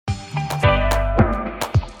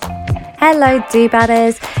Hello,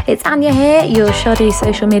 do-badders. It's Anya here, your shoddy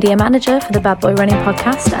social media manager for the Bad Boy Running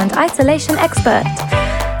podcast and isolation expert.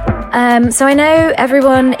 So I know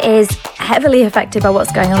everyone is heavily affected by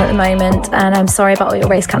what's going on at the moment, and I'm sorry about all your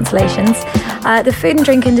race cancellations. The food and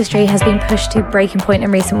drink industry has been pushed to breaking point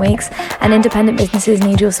in recent weeks, and independent businesses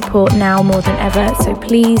need your support now more than ever. So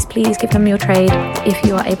please give them your trade if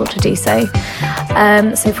you are able to do so.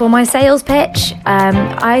 So for my sales pitch,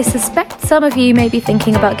 I suspect some of you may be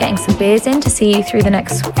thinking about getting some beers in to see you through the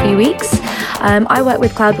next few weeks. I work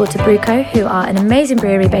with Cloudwater Brew Co, who are an amazing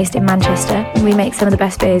brewery based in Manchester. We make some of the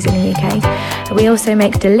best beers in the UK. We also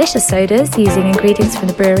make delicious sodas using ingredients from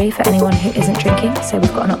the brewery for anyone who isn't drinking, so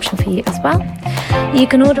we've got an option for you as well. You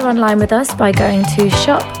can order online with us by going to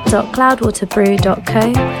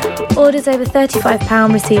shop.cloudwaterbrew.co. Orders over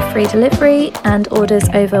 £35 receive free delivery, and orders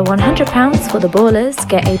over £100 for the ballers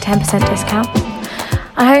get a 10% discount.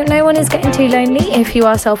 I hope no one is getting too lonely if you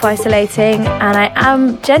are self-isolating, and I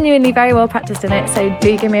am genuinely very well practiced in it, so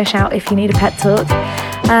do give me a shout if you need a pet talk.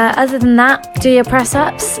 Other than that, do your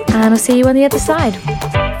press-ups, and I'll see you on the other side.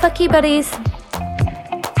 Fuck you, buddies.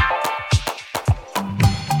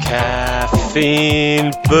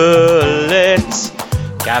 Caffeine bullet.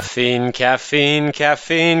 Caffeine, caffeine,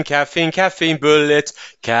 caffeine, caffeine, caffeine bullet.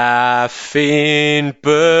 Caffeine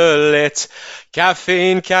bullet.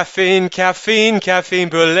 Caffeine, caffeine, caffeine, caffeine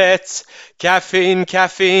bullet. Caffeine,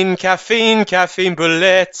 caffeine, caffeine, caffeine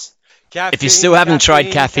bullet. If you still haven't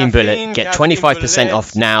tried Caffeine Bullet, get 25%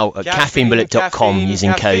 off now at caffeinebullet.com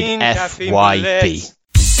using code FYB.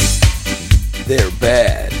 They're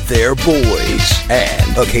bad, they're boys,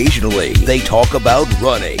 and occasionally they talk about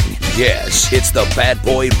running. Yes, it's the Bad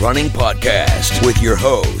Boy Running Podcast with your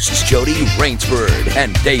hosts, Jody Rainsford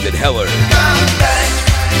and David Heller. Come back,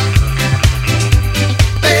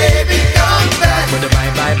 baby, come back. Bye,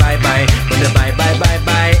 bye, bye, bye, bye, bye, bye,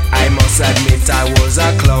 bye. I must admit I was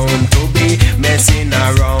a clown to be messing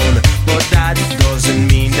around, but that doesn't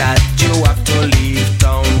mean that you have to leave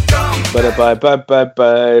town. Bye, bye, bye, bye,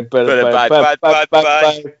 bye, bye, bye, bye,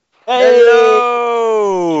 bye.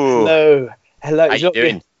 Hello. Hello. How you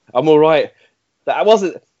doing? I'm all right.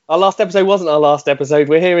 Our last episode wasn't our last episode.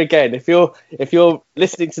 We're here again. If you're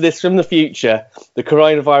listening to this from the future, the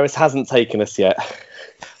coronavirus hasn't taken us yet.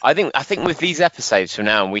 I think with these episodes from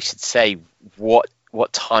now on, we should say what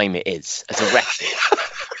time it is as a record.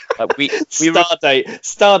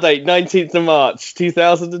 Stardate 19th of March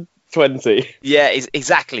 2020. Yeah,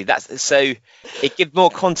 exactly. That's so it gives more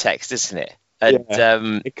context, doesn't it?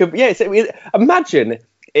 And it could. Yeah. So imagine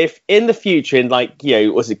if in the future, in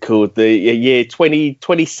what's it called, the year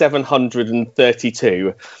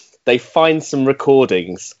 2732, they find some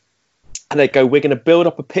recordings and they go, we're going to build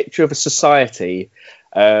up a picture of a society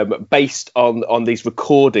based on these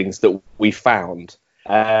recordings that we found.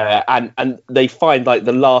 And they find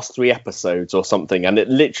the last 3 episodes or something, and it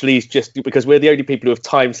literally is just because we're the only people who have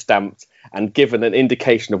time stamped and given an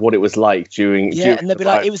indication of what it was like during. Yeah, and they'll be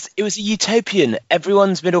like, it was a utopian.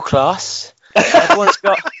 Everyone's middle class.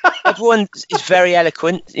 Everyone is very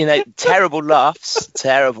eloquent. Terrible laughs.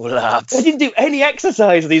 They didn't do any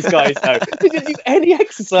exercise. These guys, though, they didn't do any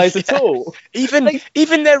exercise at all. Even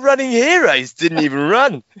their running heroes didn't even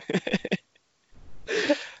run.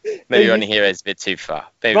 Maybe running heroes a bit too far.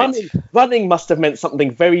 Running must have meant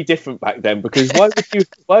something very different back then, because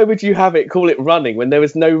why would you call it running when there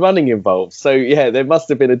was no running involved? So yeah, there must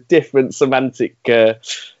have been a different semantic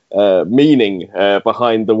meaning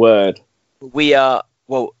behind the word. We're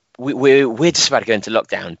just about to go into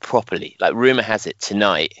lockdown properly. Rumor has it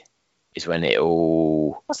tonight is when it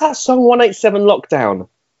all. What's that song? 187 Lockdown.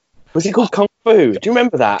 Was it called Kung Fu? Do you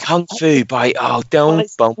remember that? Kung Fu by what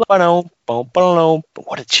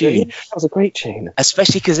a tune! Yeah, that was a great tune,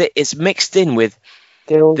 especially because it's mixed in with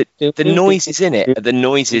the noises in it. The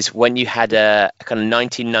noises when you had a kind of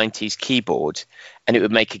 1990s keyboard, and it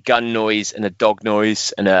would make a gun noise and a dog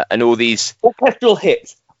noise and all these orchestral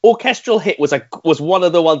hits. Orchestral hit was one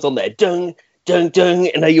of the ones on there. Dung dung dung,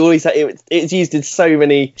 and they always it's used in so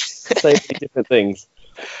many different things.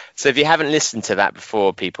 So if you haven't listened to that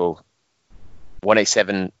before, people,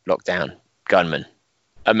 187 Lockdown, Gunman,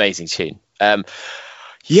 amazing tune. We're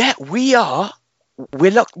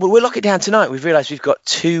locking down tonight. We've realised we've got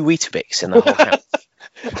 2 Weetabix in the whole house.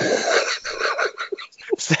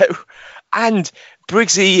 And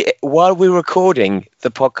Briggsy, while we're recording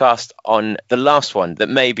the podcast on the last one, that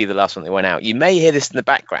may be the last one that went out, you may hear this in the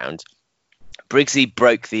background. Briggsy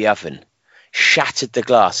broke the oven, shattered the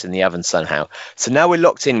glass in the oven somehow. So now we're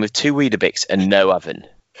locked in with 2 Weetabix and no oven.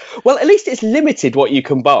 Well, at least it's limited what you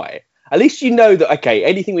can buy. At least you know that, okay,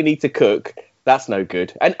 anything we need to cook, That's no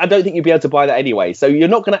good. And I don't think you'd be able to buy that anyway. So you're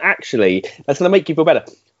not going to actually, that's going to make you feel better.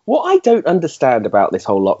 What I don't understand about this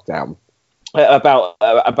whole lockdown,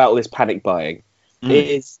 about this panic buying,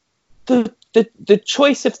 is the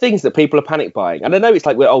choice of things that people are panic buying. And I know it's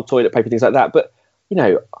like with old toilet paper, things like that. But, you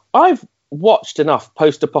know, I've watched enough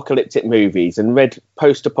post-apocalyptic movies and read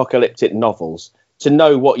post-apocalyptic novels to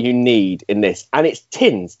know what you need in this. And it's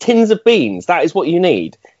tins of beans. That is what you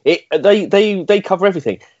need. They cover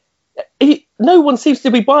everything. No one seems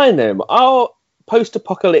to be buying them. Our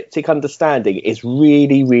post-apocalyptic understanding is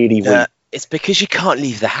really, really weak. It's because you can't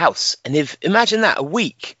leave the house. And imagine that, a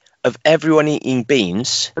week of everyone eating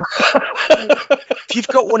beans. If you've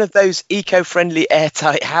got one of those eco-friendly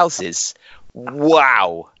airtight houses,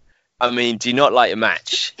 wow. I mean, do you not like a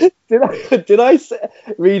match? Did I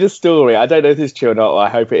read a story? I don't know if this is true or not. I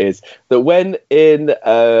hope it is. That when in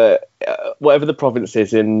whatever the province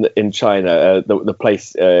is in China, the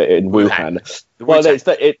place in Wuhan. The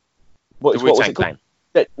Wuhan Clan.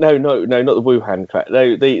 No, not the Wuhan clan.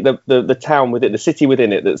 No, the town within, the city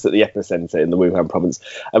within it that's at the epicenter in the Wuhan province.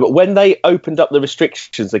 But when they opened up the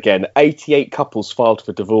restrictions again, 88 couples filed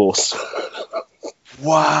for divorce.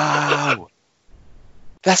 Wow.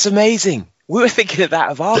 That's amazing. We were thinking of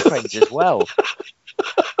that of our friends as well.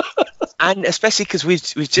 And especially because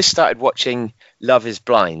we've just started watching Love is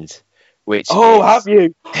Blind. Have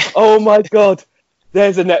you? Oh, my God.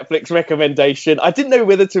 There's a Netflix recommendation. I didn't know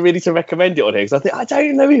whether to recommend it on here, because I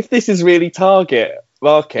don't know if this is really target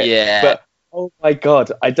market. Yeah. But, oh, my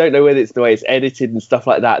God, I don't know whether it's the way it's edited and stuff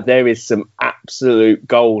like that. There is some absolute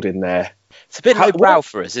gold in there. It's a bit lowbrow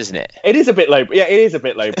for us, isn't it? It is a bit low. Yeah, it is a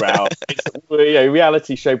bit lowbrow. It's a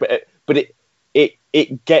reality show, but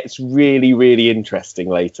it gets really, really interesting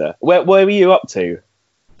later. Where were you up to?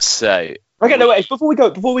 So okay, no, wait, before we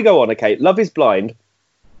go on, okay, Love is Blind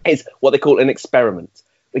is what they call an experiment,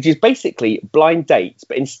 which is basically blind dates,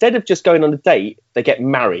 but instead of just going on a date, they get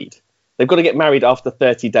married. They've got to get married after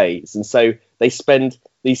 30 days, and so they spend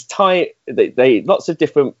these lots of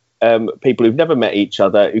different people who've never met each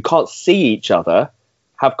other, who can't see each other,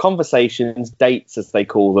 have conversations, dates as they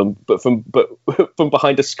call them, but from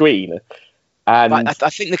behind a screen. And I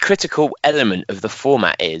think the critical element of the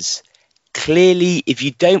format is, clearly, if you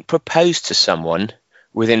don't propose to someone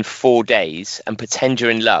within 4 days and pretend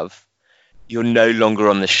you're in love, you're no longer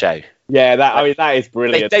on the show. Yeah, that is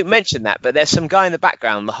brilliant. They don't mention that, but there's some guy in the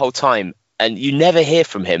background the whole time, and you never hear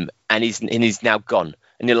from him, and he's now gone.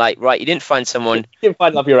 And you're like, right, you didn't find someone. You didn't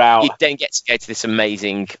find love, you're out. You don't get to go to this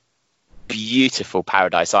amazing, beautiful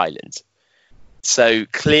Paradise Island. So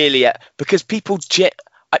clearly, because people,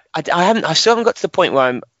 I still haven't got to the point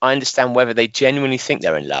where I understand whether they genuinely think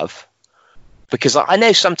they're in love. Because I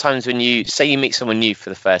know sometimes when you meet someone new for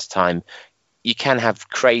the first time, you can have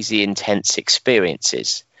crazy, intense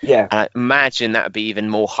experiences. Yeah, and I imagine that would be even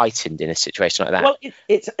more heightened in a situation like that. Well,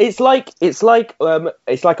 it's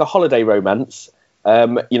like a holiday romance.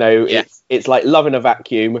 It's like love in a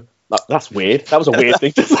vacuum. That's weird. That was a weird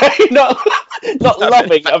thing to say. Not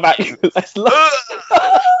loving a vacuum. That's Or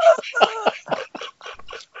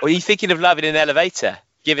are you thinking of love in an elevator?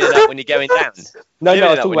 Giving it up when you're going down? No,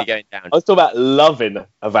 I was talking about loving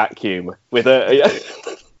a vacuum with a...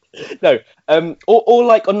 No, or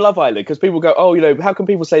like on Love Island, because people go, oh, how can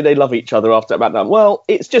people say they love each other after about that? Well,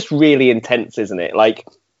 it's just really intense, isn't it? Like,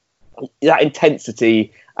 that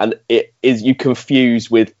intensity, and it is you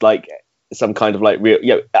confuse with like some kind of like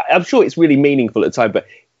real. I'm sure it's really meaningful at the time, but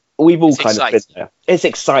we've all kind of been there. It's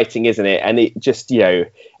exciting, isn't it? And it just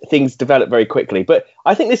things develop very quickly. But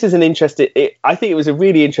I think this is an interesting. I think it was a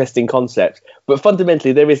really interesting concept, but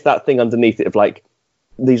fundamentally there is that thing underneath it of like,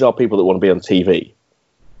 these are people that want to be on TV.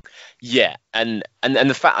 Yeah, and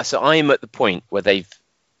the fact, so I'm at the point where the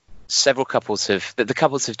couples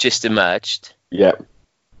have just emerged. Yeah.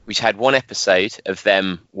 We've had one episode of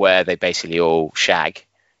them where they basically all shag,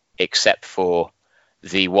 except for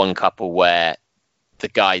the one couple where the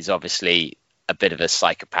guy's obviously a bit of a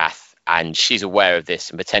psychopath and she's aware of this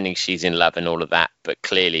and pretending she's in love and all of that, but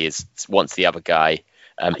clearly wants the other guy.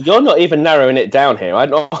 You're not even narrowing it down here. I'm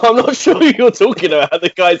not sure who you're talking about. The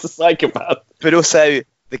guy's a psychopath. But also,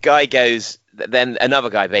 the guy goes, then another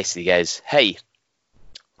guy basically goes, hey,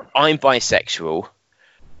 I'm bisexual.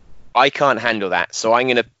 I can't handle that, so I'm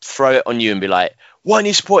going to throw it on you and be like, why aren't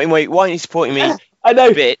you supporting me? Why aren't you supporting me? I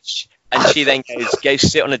know. Bitch. And she then goes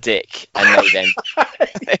sit on a dick, and they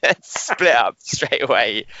then split up straight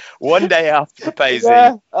away. One day after proposing.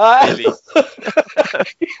 Yeah.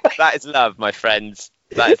 That is love, my friends.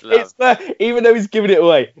 That is love. Even though he's giving it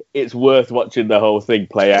away, it's worth watching the whole thing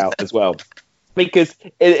play out as well. Because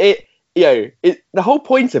the whole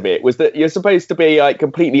point of it was that you're supposed to be like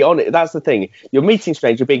completely honest. That's the thing. You're meeting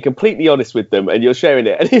strangers, you're being completely honest with them, and you're sharing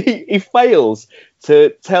it. And he fails to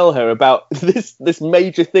tell her about this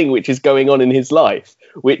major thing which is going on in his life,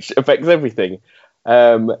 which affects everything.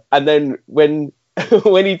 And then when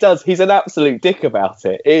he does, he's an absolute dick about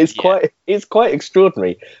it. It's quite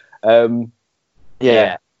extraordinary.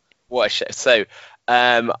 Yeah. What a show. So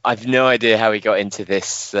I've no idea how he got into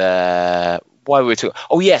this. Why we were talking?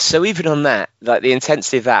 Oh yes. So even on that, like the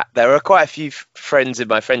intensity of that, there are quite a few friends in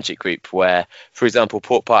my friendship group where, for example,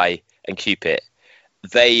 Pork Pie and Cupid,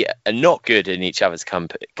 they are not good in each other's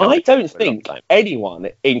company. I don't think anyone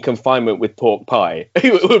in confinement with Pork Pie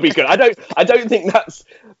would be good. I don't think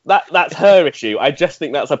that's her issue. I just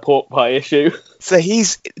think that's a Pork Pie issue. So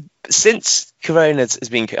since Corona has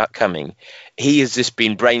been coming, he has just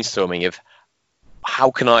been brainstorming of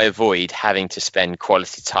how can I avoid having to spend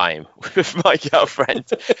quality time with my girlfriend.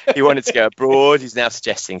 He wanted to go abroad. He's now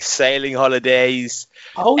suggesting sailing holidays.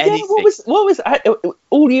 Oh yeah, what was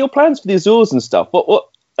all your plans for the Azores and stuff? What?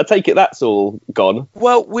 I take it that's all gone.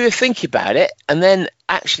 Well, we were thinking about it, and then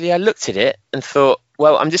actually I looked at it and thought,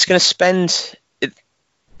 well, I'm just going to spend.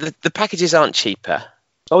 The packages aren't cheaper.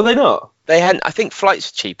 Oh, are they not? They hadn't. I think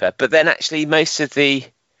flights were cheaper, but then actually most of the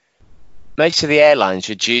airlines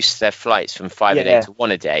reduced their flights from 5 a day to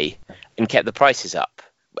 1 a day and kept the prices up,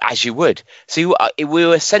 as you would. So we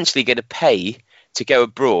were essentially going to pay to go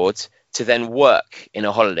abroad to then work in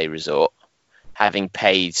a holiday resort, having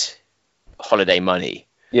paid holiday money.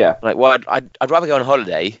 Yeah. Like, well, I'd rather go on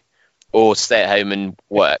holiday or stay at home and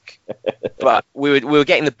work. But we were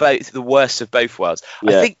getting the worst of both worlds.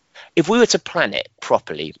 Yeah. I think if we were to plan it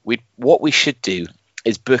properly, what we should do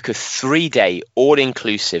is book a 3-day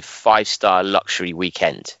all-inclusive 5-star luxury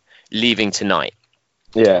weekend, leaving tonight.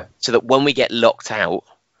 Yeah. So that when we get locked out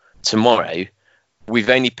tomorrow, we've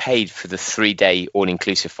only paid for the 3-day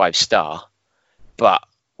all-inclusive 5-star, but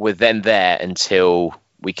we're then there until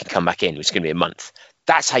we can come back in, which is going to be a month.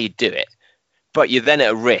 That's how you do it. But you're then at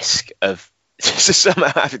a risk of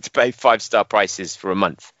somehow having to pay 5-star prices for a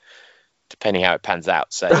month, depending how it pans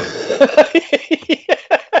out. So...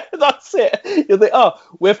 That's it. You'll think, oh,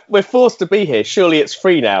 we're forced to be here. Surely it's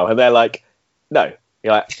free now. And they're like, no.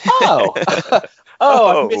 You're like,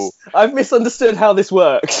 I've misunderstood how this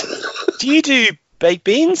works. Do you do baked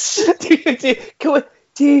beans?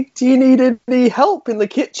 do you need any help in the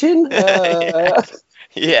kitchen?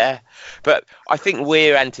 Yeah, but I think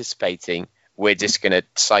we're anticipating we're just going to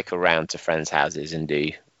cycle around to friends' houses and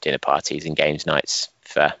do dinner parties and games nights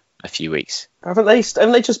for a few weeks. Haven't they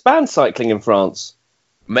just banned cycling in France?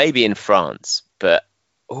 Maybe in France, but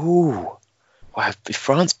if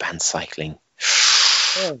France bans cycling,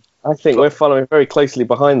 I think we're following very closely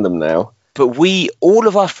behind them now. But all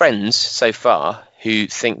of our friends so far who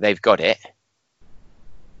think they've got it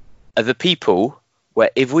are the people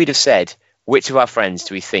where if we'd have said, which of our friends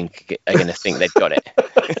do we think are going to think they've got it?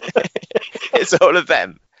 It's all of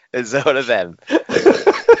them.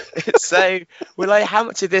 So we're like, how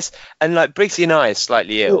much of this? And like Briggsy and I are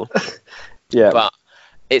slightly ill. Yeah. But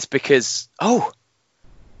it's because, I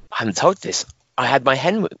haven't told this. I had my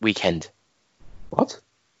hen weekend. What?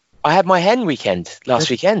 I had my hen weekend last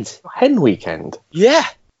weekend. Hen weekend? Yeah.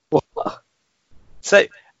 What? So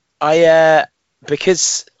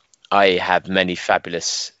because I have many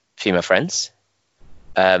fabulous female friends,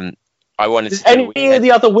 I wanted to. Any of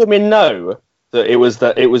the other women know that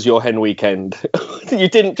it was your hen weekend? You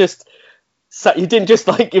didn't just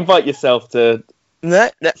like invite yourself to. No.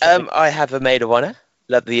 I have a maid of honor,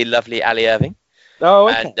 the lovely Ali Irving. Oh,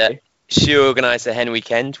 okay. And she organised a hen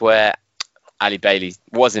weekend where Ali Bailey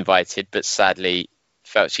was invited, but sadly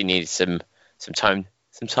felt she needed some time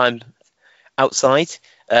outside.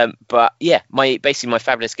 But yeah, my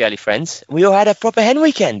fabulous girly friends, we all had a proper hen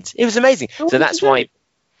weekend. It was amazing. So that's why.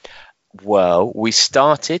 Well, we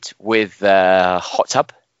started with a hot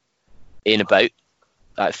tub in a boat,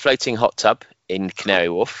 floating hot tub in Canary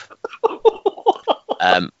Wharf,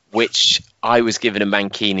 which I was given a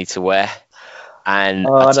mankini to wear. And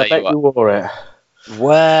I bet you wore it.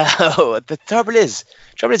 Well, the trouble is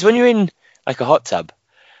when you're in like a hot tub,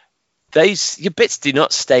 your bits do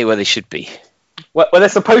not stay where they should be. Well, they're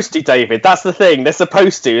supposed to, David. That's the thing. They're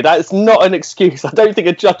supposed to. That's not an excuse. I don't think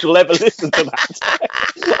a judge will ever listen to that.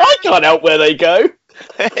 I can't help where they go.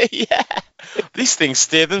 Yeah. These things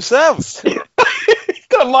steer themselves. It's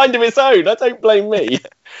got a mind of its own. I don't blame me.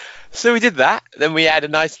 So we did that. Then we had a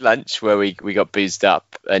nice lunch where we got boozed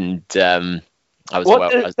up. And define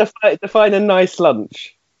a nice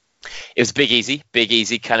lunch? It was Big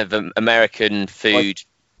Easy, kind of American food,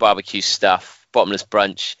 barbecue stuff, bottomless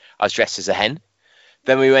brunch. I was dressed as a hen.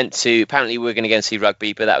 Then we went to, apparently we were going to go and see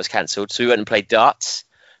rugby, but that was cancelled. So we went and played darts,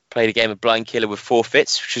 played a game of blind killer with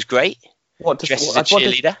forfeits, which was great. Dressed as a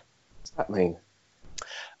cheerleader. What does that mean?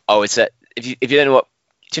 Oh, it's if you don't know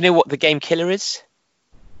do you know what the game killer is?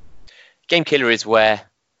 Game killer is where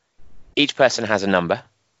each person has a number.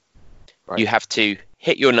 Right. You have to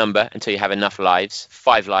hit your number until you have enough lives,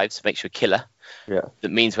 5 lives, makes you a killer. Yeah.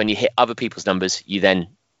 That means when you hit other people's numbers, you then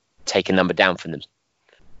take a number down from them.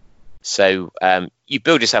 So you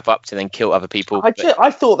build yourself up to then kill other people. I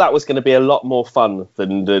thought that was going to be a lot more fun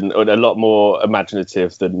than or a lot more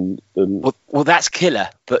imaginative than. Well, that's killer,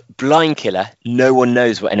 but blind killer, no one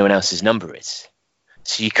knows what anyone else's number is,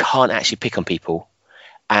 so you can't actually pick on people.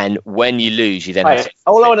 And when you lose, you then. Right.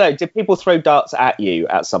 All I want to know: did people throw darts at you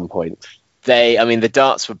at some point? The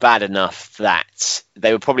darts were bad enough that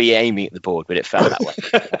they were probably aiming at the board, but it felt that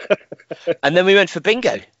way. And then we went for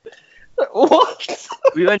bingo. What?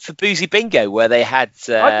 We went for boozy bingo where they had.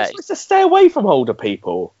 I'm supposed to stay away from older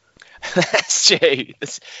people. That's true.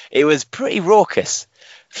 It was pretty raucous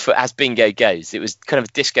as bingo goes. It was kind of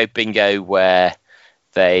a disco bingo where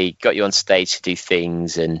they got you on stage to do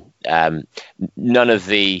things, and none of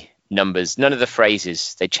the numbers, none of the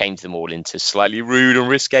phrases, they changed them all into slightly rude and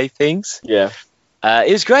risque things. Yeah.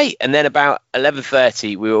 It was great. And then about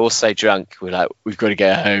 11:30, we were all so drunk, we were like, we've got to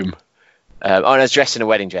go home. And I was dressed in a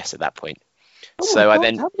wedding dress at that point. How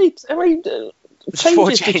many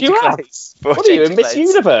changes did you have? What are you, in Miss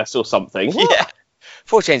Universe or something? What? Yeah,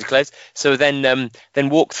 4 changes of clothes. So then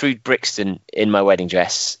walked through Brixton in my wedding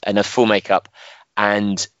dress and a full makeup.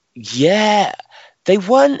 And yeah, they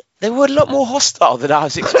were a lot more hostile than I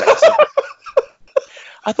was expecting.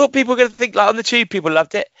 I thought people were going to think, like, on the tube, people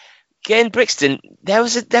loved it. Getting Brixton, there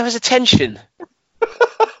was a tension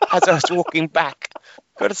as I was walking back.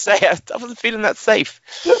 Got to say, I wasn't feeling that safe.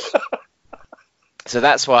 So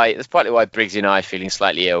that's partly why Briggsy and I are feeling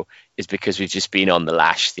slightly ill, is because we've just been on the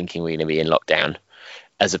lash thinking we're going to be in lockdown,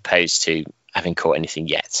 as opposed to having caught anything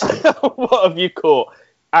yet. What have you caught?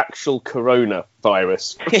 Actual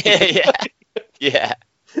coronavirus. Yeah.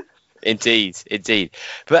 Indeed.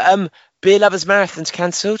 But Beer Lovers Marathon's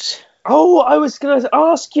cancelled. Oh, I was going to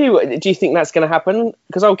ask you, do you think that's going to happen?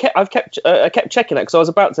 Because I kept checking it because I was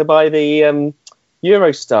about to buy the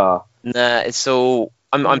Eurostar. Nah, it's all.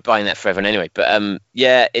 I'm buying that for everyone anyway. But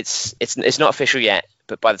yeah, it's not official yet.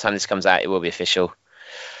 But by the time this comes out, it will be official.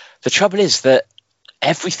 The trouble is that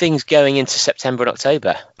everything's going into September and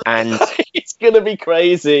October, and it's going to be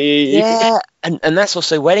crazy. Yeah, and that's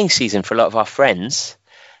also wedding season for a lot of our friends.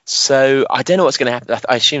 So I don't know what's going to happen.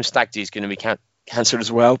 I assume Stag Do is going to be cancelled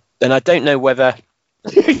as well, and I don't know whether.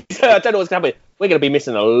 I don't know what's going to happen. We're going to be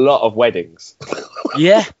missing a lot of weddings.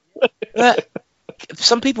 Yeah. But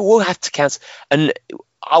some people will have to cancel, and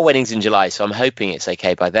our wedding's in July, so I'm hoping it's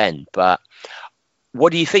okay by then. But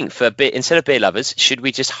what do you think instead of Beer Lovers, should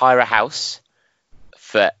we just hire a house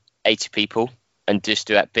for 80 people and just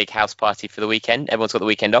do a big house party for the weekend? Everyone's got the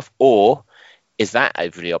weekend off, or is that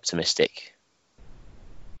overly optimistic?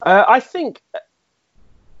 I think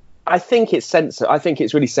it's sensible. I think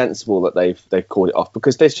it's really sensible that they've called it off,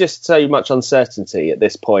 because there's just so much uncertainty at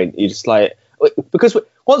this point. You just because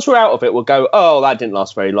once we're out of it, we'll go, oh, that didn't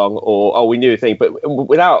last very long, or oh, we knew a thing, but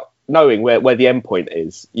without knowing where the end point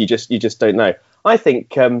is, you just don't know. I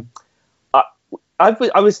think I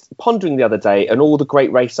was pondering the other day and all the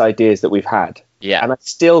great race ideas that we've had, and I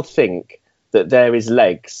still think that there is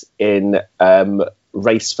legs in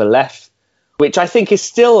Race for Left, which I think is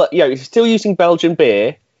still, still using Belgian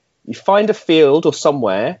beer. You find a field or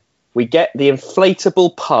somewhere, we get the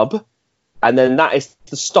inflatable pub, and then that is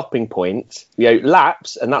the stopping point.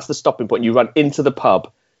 Laps, and that's the stopping point. You run into the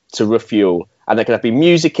pub to refuel, and there can be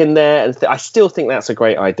music in there. And I still think that's a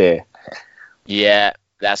great idea. Yeah,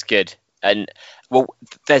 that's good. And well,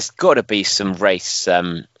 there's got to be some race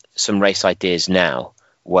ideas now.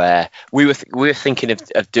 Where we were thinking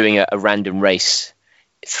of doing a random race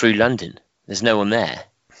through London. There's no one there,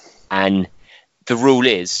 and the rule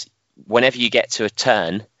is, whenever you get to a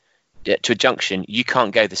turn, to a junction, you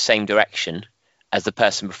can't go the same direction as the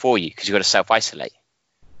person before you, because you've got to self-isolate.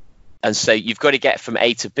 And so you've got to get from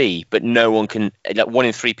A to B, but no one can. 1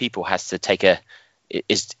 in 3 people has to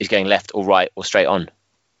is going left or right or straight on.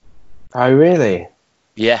 Oh, really?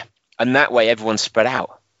 Yeah, and that way everyone's spread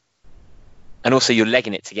out. And also you're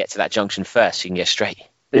legging it to get to that junction first, so you can go straight.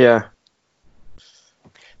 Yeah.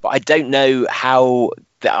 But I don't know how.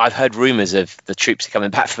 I've heard rumours of the troops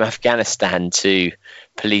coming back from Afghanistan to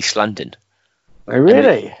police London. Oh,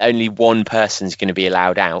 really? Only one person's going to be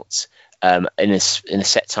allowed out in a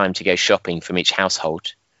set time to go shopping from each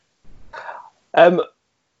household.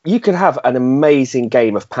 you could have an amazing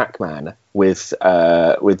game of Pac-Man with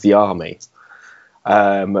the army.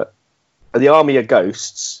 The army are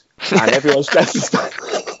ghosts, and everyone's dressed as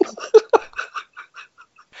Pac-Man.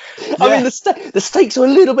 I mean, the stakes are a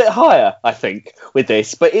little bit higher, I think, with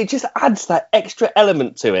this, but it just adds that extra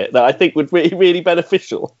element to it that I think would be really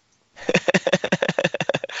beneficial.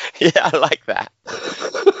 Yeah, I like that.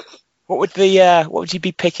 What would you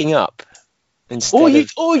be picking up instead?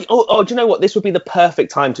 Do you know what? This would be the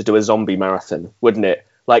perfect time to do a zombie marathon, wouldn't it?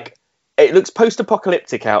 Like, it looks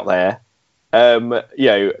post-apocalyptic out there.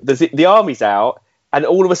 The army's out, and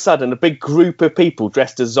all of a sudden, a big group of people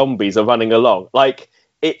dressed as zombies are running along. Like,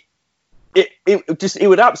 it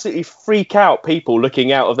would absolutely freak out people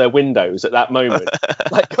looking out of their windows at that moment.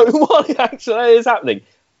 Like, going, what actually is happening?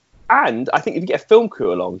 And I think if you get a film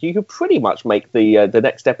crew along, you could pretty much make the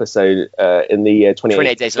next episode in the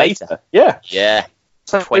 28 days later. Yeah.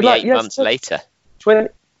 So 28 months later. 20.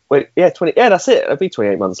 Yeah, that's it. It'd be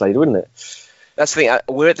 28 months later, wouldn't it? That's the thing.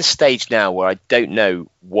 We're at the stage now where I don't know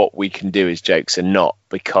what we can do as jokes and not,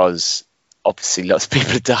 because obviously lots of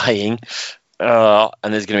people are dying, and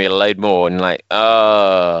there's going to be a load more. And like,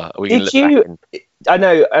 are we going to look back? I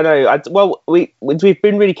know. We've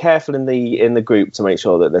been really careful in the group to make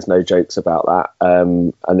sure that there's no jokes about that,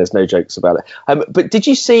 and there's no jokes about it. But did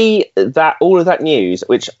you see that all of that news,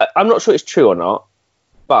 which I'm not sure it's true or not,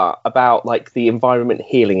 but about like the environment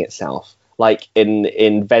healing itself? Like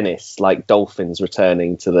in Venice, like dolphins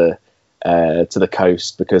returning to the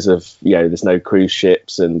coast because of there's no cruise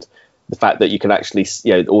ships, and the fact that you can actually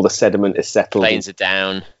all the sediment is settled. Planes are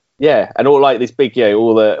down. Yeah, and all like this big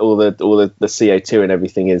all the CO2 and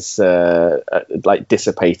everything is like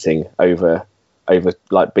dissipating over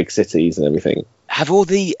like big cities and everything. Have all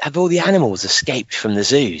the animals escaped from the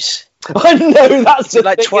zoos? I know, that's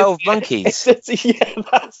like 12 monkeys. Yeah,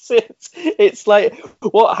 that's it. It's like,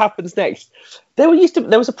 what happens next? There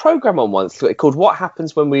was a program on once called "What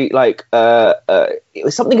Happens When We like." It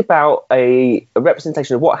was something about a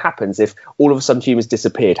representation of what happens if all of a sudden humans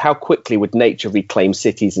disappeared. How quickly would nature reclaim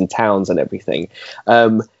cities and towns and everything?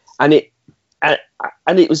 And it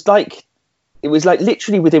was like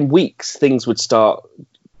literally within weeks things would start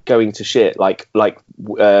going to shit. Like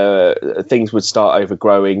things would start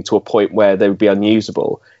overgrowing to a point where they would be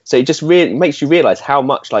unusable. So it just really makes you realize how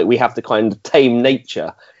much like we have to kind of tame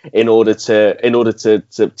nature in order to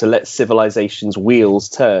let civilization's wheels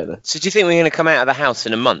turn. So do you think we're going to come out of the house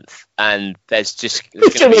in a month and there's going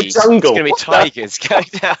to be tigers going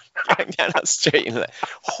down that street and like,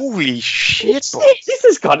 holy shit, this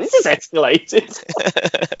has escalated.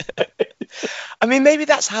 I mean, maybe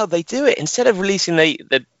that's how they do it. Instead of releasing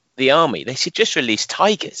the army, they should just release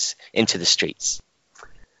tigers into the streets.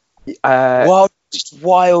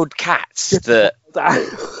 Wild cats that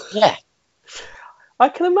yeah. I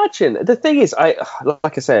can imagine. The thing is,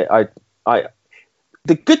 the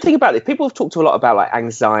good thing about it, people have talked a lot about like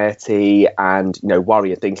anxiety and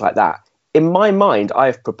worry and things like that. In my mind, I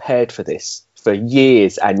have prepared for this for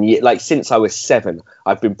years and years. Like since I was 7,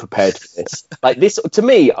 I've been prepared for this. Like this, to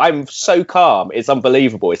me, I'm so calm. It's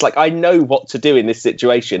unbelievable. It's like I know what to do in this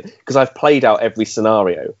situation because I've played out every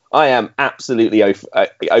scenario. I am absolutely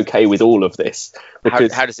okay with all of this.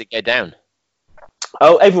 Because how does it go down?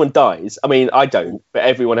 Oh, everyone dies. I mean, I don't, but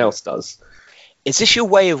everyone else does. Is this your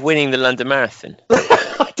way of winning the London Marathon?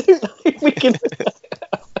 I don't know if we can.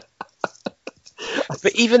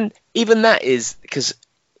 But even that is because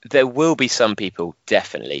there will be some people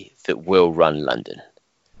definitely that will run London.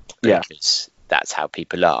 Because that's how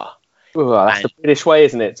people are. Well, that's the British way,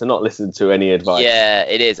 isn't it? To not listen to any advice. Yeah,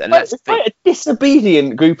 it is, and it's quite a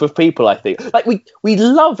disobedient group of people. I think. Like we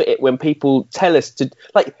love it when people tell us to.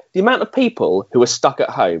 Like the amount of people who are stuck at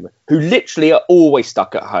home, who literally are always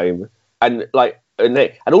stuck at home, and all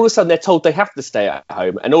of a sudden they're told they have to stay at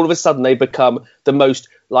home, and all of a sudden they become the most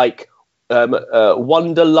like.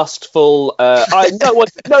 Wanderlustful.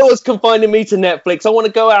 No one's confining me to Netflix. I want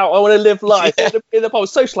to go out. I want to live life. I want to be in the pub,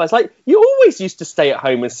 socialise. Like you always used to stay at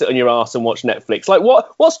home and sit on your ass and watch Netflix. Like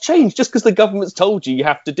what's changed just because the government's told you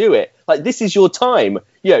have to do it? Like this is your time.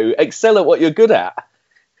 Excel at what you're good at.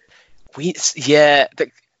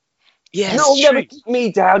 You'll never keep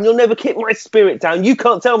me down. You'll never keep my spirit down. You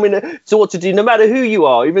can't tell me what to do, no matter who you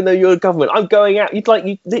are, even though you're a government. I'm going out. You're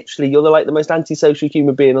the most antisocial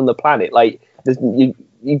human being on the planet. Like you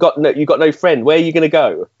got no friend. Where are you going to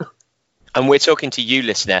go? And we're talking to you,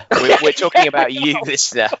 listener. We're talking about you,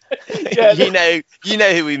 listener. Yeah. You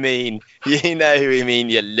know who we mean. You know who we mean.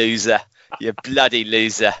 You loser. You bloody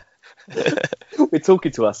loser. We're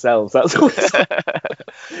talking to ourselves. That's what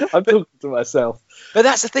I'm talking to myself. But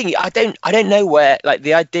that's the thing. I don't know where, like,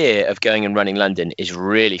 the idea of going and running London is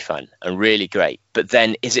really fun and really great. But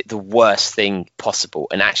then, is it the worst thing possible?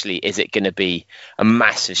 And actually, is it going to be a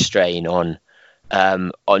massive strain on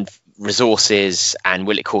resources, and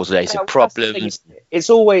will it cause loads of problems? It's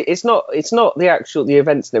not the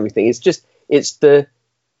events and everything.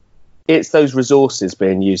 It's those resources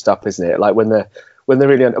being used up, isn't it? Like when they're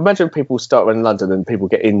really, imagine people start running London and people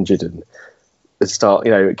get injured and start,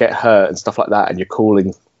 get hurt and stuff like that, and you're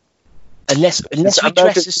calling. Unless we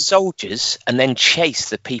dress as soldiers and then chase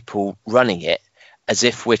the people running it as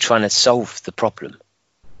if we're trying to solve the problem.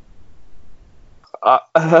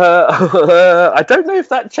 I don't know if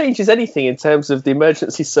that changes anything in terms of the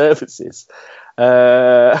emergency services.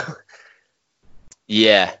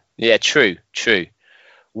 Yeah, true.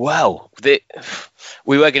 Well,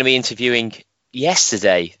 we were going to be interviewing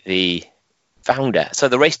yesterday the founder, so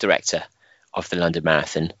the race director of the London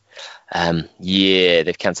Marathon.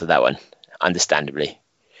 They've cancelled that one, understandably.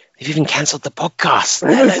 They've even cancelled the podcast.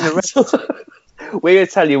 We're going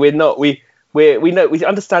to tell you, we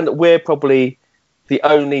understand that we're probably the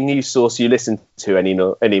only news source you listen to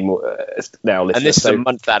anymore now. And this is a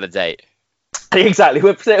month out of date. Exactly.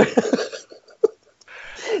 But this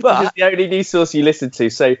is the only news source you listen to.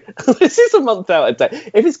 So this is a month out of date.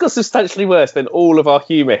 If it's got substantially worse, then all of our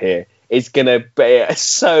humour here is going to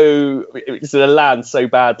land so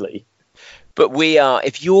badly. But we are.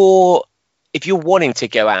 If you're wanting to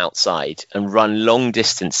go outside and run long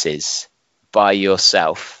distances by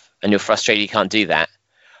yourself and you're frustrated you can't do that,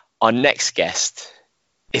 our next guest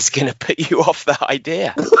is going to put you off that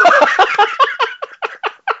idea.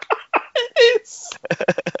 Yes.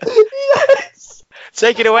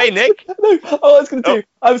 Take it away, Nick. No, I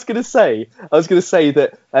was going to say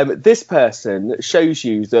that this person shows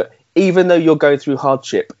you that even though you're going through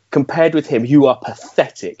hardship, compared with him, you are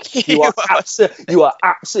pathetic. You are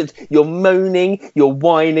absolute. You're moaning, you're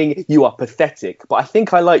whining, you are pathetic. But I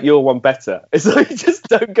think I like your one better. It's like, just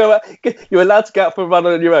don't go out. You're allowed to go out for a run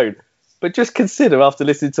on your own, but just consider after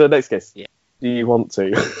listening to our next guest. Yeah. Do you want to?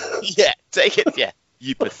 Yeah, take it. Yeah.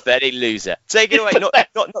 You pathetic loser. Take it away.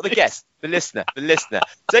 Not the guest. The listener.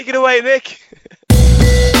 Take it away, Nick.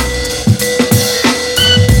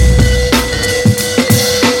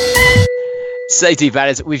 So,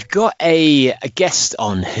 D-Batters, we've got a guest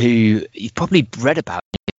on who you've probably read about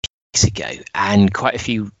weeks ago, and quite a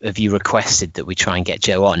few of you requested that we try and get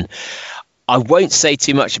Joe on. I won't say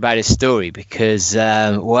too much about his story because,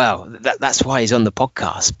 that's why he's on the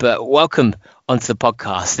podcast. But welcome onto the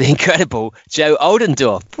podcast, the incredible Joe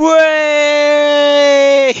Oldendorff.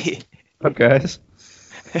 Way! Up, guys?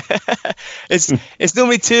 It's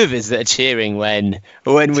normally two of us that are cheering when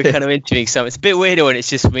we're kind of interviewing someone. It's a bit weirder when it's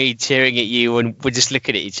just me cheering at you and we're just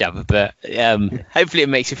looking at each other. But hopefully it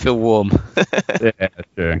makes you feel warm. Yeah,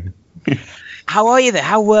 sure. How are you there?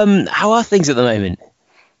 How are things at the moment?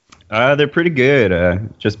 They're pretty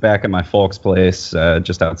good. Just back at my folks' place,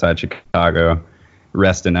 just outside Chicago,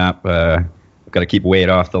 resting up. Got to keep weight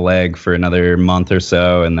off the leg for another month or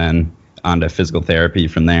so, and then on to physical therapy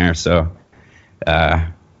from there. So,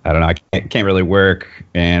 I don't know. I can't really work,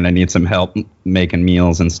 and I need some help making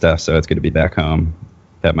meals and stuff. So it's good to be back home,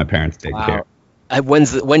 have my parents take care.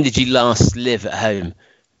 When did you last live at home?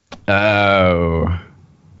 Oh,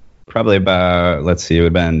 probably about, it would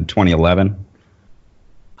have been 2011.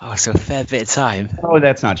 Oh, so a fair bit of time. Oh,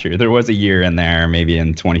 that's not true. There was a year in there, maybe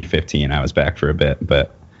in 2015. I was back for a bit,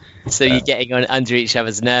 but. So you're getting on under each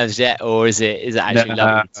other's nerves yet, or is it actually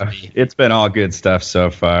lovely to be? It's been all good stuff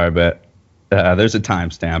so far, but there's a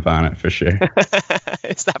timestamp on it for sure.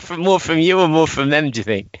 Is that more from you or more from them, do you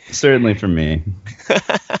think? Certainly from me.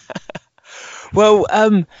 Well,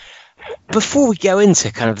 before we go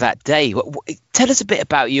into kind of that day, tell us a bit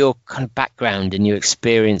about your kind of background and your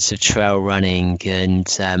experience of trail running and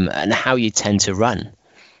how you tend to run.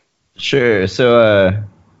 Sure. So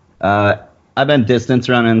I've been distance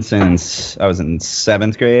running since I was in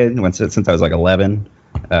 7th grade, since I was like 11.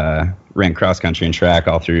 Ran cross country and track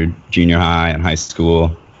all through junior high and high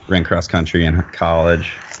school. Ran cross country in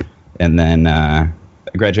college. And then I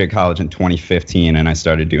graduated college in 2015, and I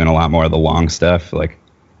started doing a lot more of the long stuff. Like,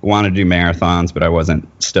 wanted to do marathons, but I wasn't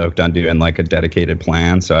stoked on doing like a dedicated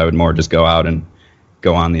plan. So I would more just go out and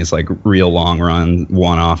go on these like real long runs,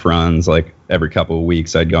 one-off runs. Like every couple of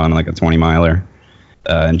weeks I'd go on like a 20-miler.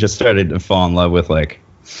 And just started to fall in love with, like,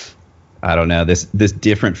 I don't know, this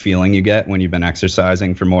different feeling you get when you've been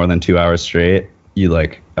exercising for more than 2 hours straight. You,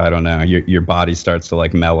 like, I don't know, your body starts to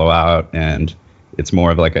like mellow out, and it's more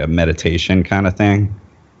of like a meditation kind of thing.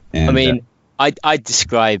 And, I mean, I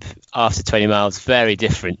describe after 20 miles very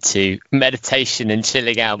different to meditation and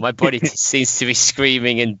chilling out. My body seems to be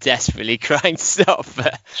screaming and desperately crying to stop.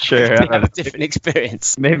 But Sure, I have a different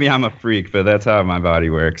experience. maybe I'm a freak, but that's how my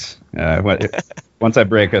body works. Once I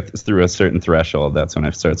break through a certain threshold, that's when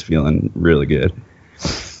it starts feeling really good.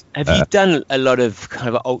 Have you done a lot of kind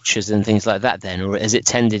of ultras and things like that then, or has it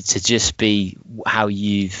tended to just be how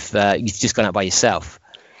you've just gone out by yourself?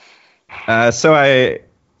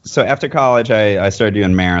 So after college, I started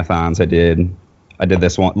doing marathons. I did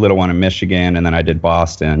this little one in Michigan, and then I did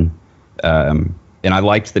Boston. And I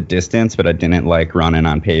liked the distance, but I didn't like running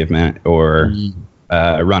on pavement or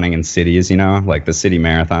running in cities. Like the city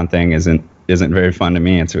marathon thing isn't very fun to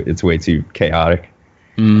me. It's way too chaotic.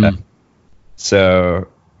 So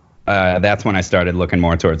that's when I started looking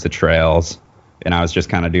more towards the trails, and I was just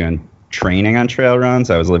kind of doing training on trail runs.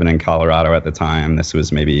 I was living in Colorado at the time. This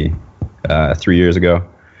was maybe 3 years ago.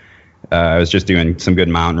 I was just doing some good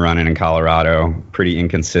mountain running in Colorado pretty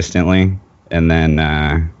inconsistently, and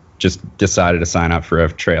then just decided to sign up for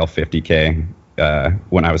a trail 50K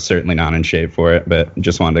when I was certainly not in shape for it, but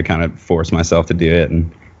just wanted to kind of force myself to do it,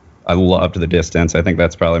 and I loved the distance. I think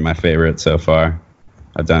that's probably my favorite so far.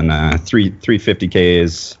 I've done three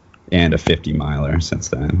 50Ks and a 50 miler since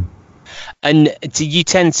then. And do you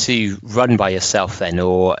tend to run by yourself then,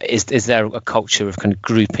 or is there a culture of kind of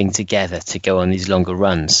grouping together to go on these longer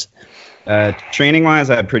runs? Training wise,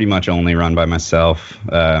 I pretty much only run by myself.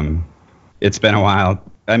 It's been a while.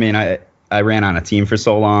 I mean, I ran on a team for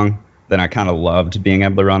so long, then I kind of loved being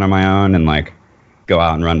able to run on my own and like go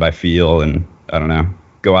out and run by feel, and I don't know,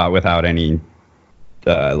 go out without any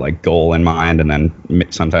like goal in mind, and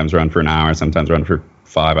then sometimes run for an hour, sometimes run for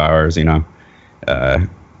 5 hours, and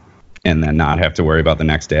then not have to worry about the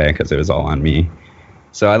next day because it was all on me.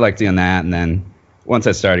 So I like doing that. And then once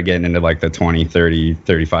I started getting into like the 20, 30,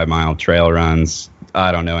 35 mile trail runs,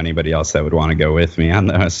 I don't know anybody else that would want to go with me on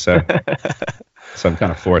those. So so I'm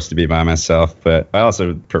kind of forced to be by myself, but I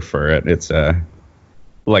also prefer it. It's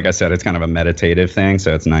like I said, it's kind of a meditative thing.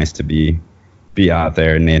 So it's nice to be out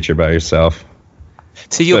there in nature by yourself.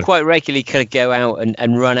 So you'll quite regularly kind of go out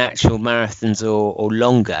and run actual marathons or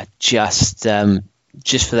longer, just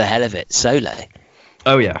for the hell of it, solo?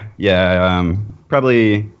 Oh yeah.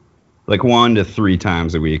 Probably like 1 to 3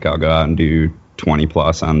 times a week I'll go out and do 20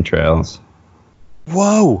 plus on trails.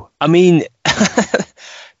 Whoa! I mean,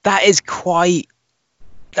 that's quite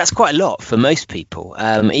a lot for most people.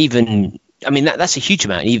 That's a huge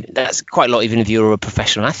amount. That's quite a lot, even if you're a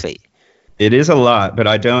professional athlete. It is a lot, but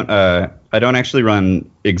I don't actually run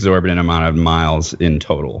exorbitant amount of miles in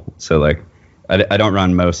total. So like, I don't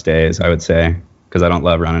run most days, I would say, because I don't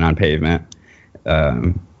love running on pavement.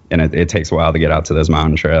 And it takes a while to get out to those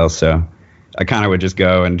mountain trails. So I kind of would just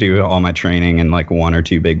go and do all my training in like 1 or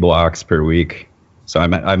 2 big blocks per week. So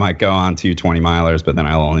I might go on 2 20 milers, but then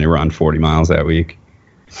I'll only run 40 miles that week.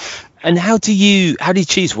 And how do you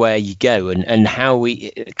choose where you go and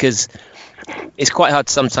because it's quite hard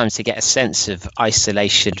sometimes to get a sense of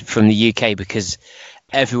isolation from the UK, because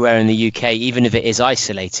everywhere in the UK, even if it is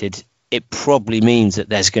isolated, it probably means that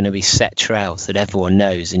there's going to be set trails that everyone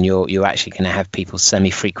knows, and you're actually going to have people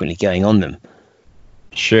semi-frequently going on them.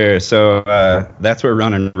 Sure. So that's where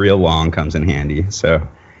running real long comes in handy. So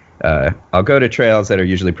I'll go to trails that are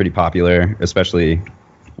usually pretty popular, especially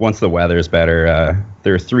once the weather's better.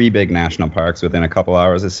 There are 3 big national parks within a couple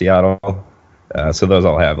hours of Seattle. So those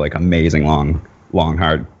all have like amazing long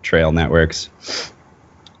hard trail networks.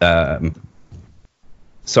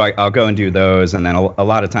 So I'll go and do those, and then a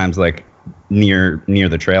lot of times, like near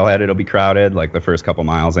the trailhead, it'll be crowded, like the first couple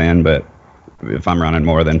miles in. But if I'm running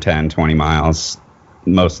more than 10, 20 miles,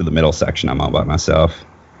 most of the middle section, I'm all by myself.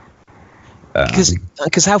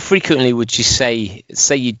 Because how frequently would you say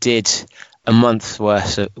you did a month's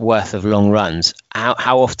worth of long runs?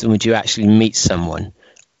 How often would you actually meet someone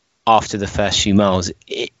after the first few miles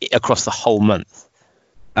across the whole month?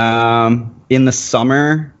 In the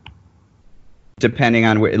summer, depending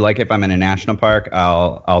on like if I'm in a national park,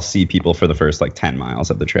 I'll see people for the first like 10 miles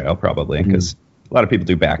of the trail probably, because a lot of people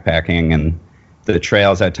do backpacking, and the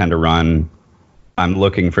trails I tend to run, I'm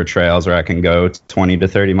looking for trails where I can go 20 to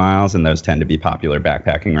 30 miles, and those tend to be popular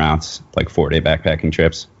backpacking routes, like 4-day backpacking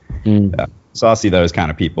trips. So I'll see those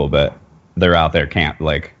kind of people, but they're out there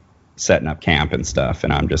like setting up camp and stuff,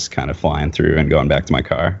 and I'm just kind of flying through and going back to my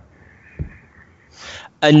car.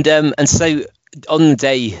 And so on the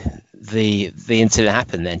day the incident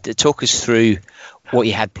happened, then talk us through what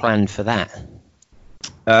you had planned for that.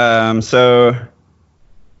 So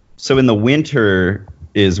in the winter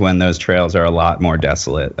is when those trails are a lot more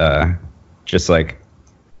desolate. Just like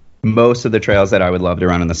most of the trails that I would love to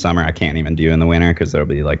run in the summer, I can't even do in the winter because there'll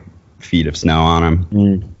be like feet of snow on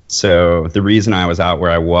them. So the reason I was out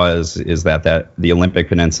where I was is that the Olympic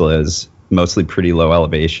Peninsula is mostly pretty low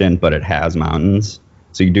elevation, but it has mountains.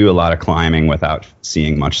 So you do a lot of climbing without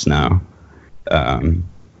seeing much snow. Repeat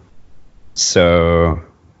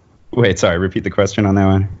the question on that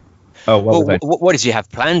one. Oh, what did you have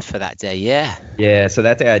planned for that day? Yeah, so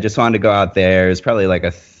that day I just wanted to go out there. It was probably like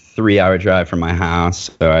a 3-hour drive from my house.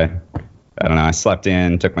 So I don't know, I slept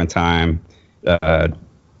in, took my time,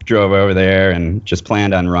 drove over there and just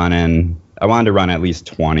planned on running. I wanted to run at least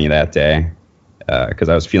 20 that day because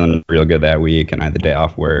I was feeling real good that week and I had the day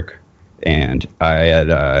off work. And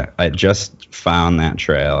I had just found that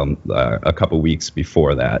trail a couple weeks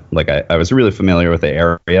before that. Like I was really familiar with the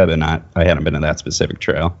area, but I hadn't been to that specific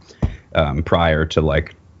trail prior to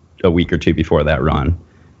like a week or two before that run.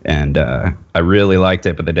 And I really liked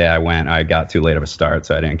it, but the day I went, I got too late of a start,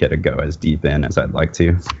 so I didn't get to go as deep in as I'd like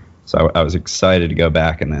to. So I was excited to go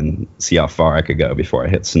back and then see how far I could go before I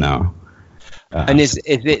hit snow. And is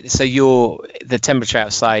it so? The temperature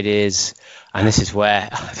outside is, and this is where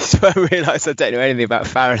I realise I don't know anything about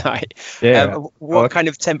Fahrenheit. Yeah. What kind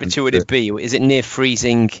of temperature would it be? Is it near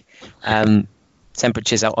freezing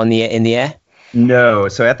temperatures out in the air? No.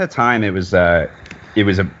 So at the time, it was a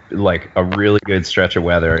really good stretch of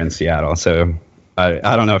weather in Seattle. So I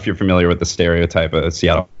don't know if you're familiar with the stereotype of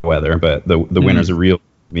Seattle weather, but the winters are real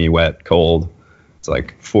wet, cold. It's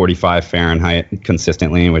like 45 Fahrenheit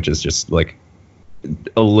consistently, which is just like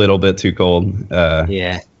a little bit too cold.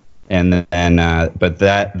 And then, but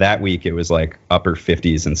that week it was like upper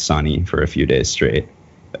 50s and sunny for a few days straight.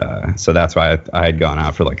 So that's why I had gone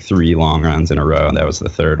out for like 3 long runs in a row. That was the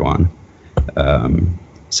third one.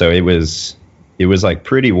 So it was like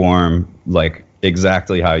pretty warm, like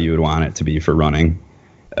exactly how you would want it to be for running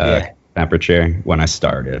temperature when I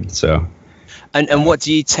started. So, and what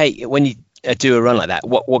do you take when you do a run like that?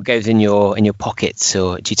 What goes in your pockets,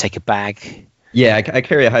 or do you take a bag? Yeah, I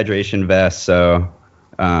carry a hydration vest. So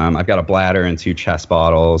I've got a bladder and 2 chest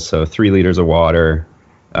bottles, so 3 liters of water.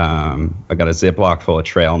 I've got a Ziploc full of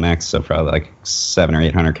trail mix, so probably like 700 or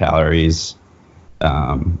 800 calories.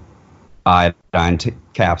 Iodine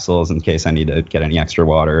capsules in case I need to get any extra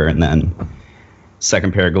water, and then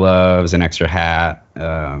second pair of gloves, an extra hat,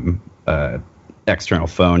 external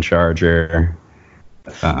phone charger.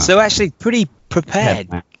 So actually pretty prepared.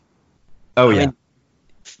 I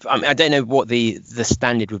don't know what the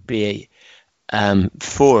standard would be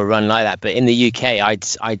for a run like that, but in the UK,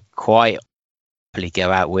 I'd quite happily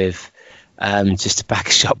go out with just a pack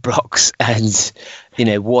of shot blocks and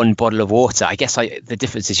 1 bottle of water. I guess the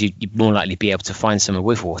difference is you'd more likely be able to find somewhere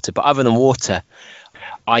with water, but other than water,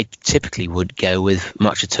 I typically would go with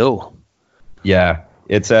much at all. Yeah,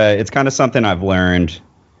 it's kind of something I've learned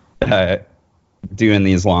doing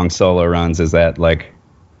these long solo runs is that, like,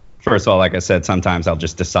 first of all, like I said, sometimes I'll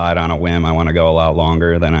just decide on a whim I want to go a lot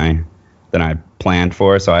longer than I planned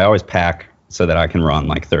for. So I always pack so that I can run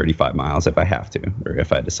like 35 miles if I have to, or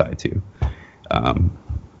if I decide to.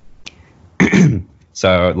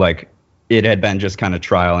 So like it had been just kind of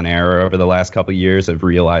trial and error over the last couple of years of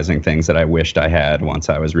realizing things that I wished I had once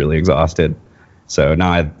I was really exhausted. So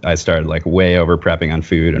now I started like way over prepping on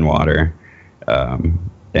food and water,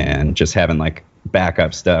 and just having like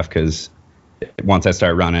backup stuff, because once I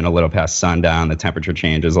start running a little past sundown, the temperature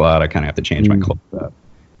changes a lot. I kind of have to change my clothes up.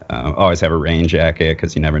 Always have a rain jacket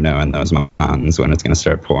because you never know in those mountains when it's going to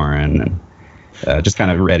start pouring, and just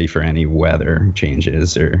kind of ready for any weather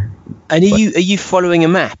changes. And are you following a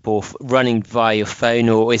map or running via your phone,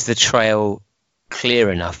 or is the trail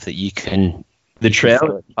clear enough that you can? The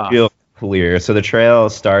trail is clear. So the trail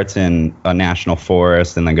starts in a national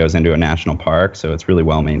forest and then goes into a national park. So it's really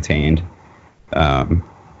well maintained. So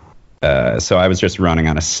I was just running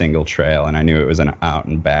on a single trail, and I knew it was an out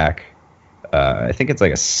and back. I think it's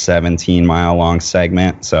like a 17-mile long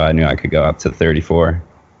segment, so I knew I could go up to 34.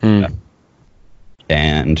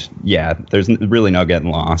 And yeah, there's really no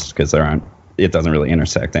getting lost because it doesn't really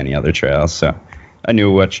intersect any other trails. So I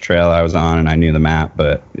knew which trail I was on, and I knew the map,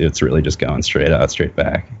 but it's really just going straight out, straight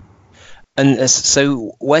back. And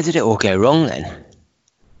so where did it all go wrong then?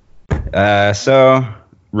 So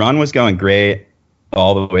run was going great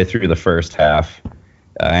all the way through the first half.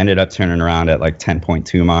 I ended up turning around at like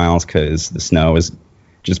 10.2 miles because the snow was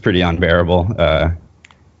just pretty unbearable.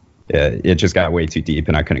 It just got way too deep,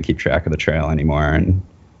 and I couldn't keep track of the trail anymore. And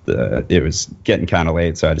it was getting kind of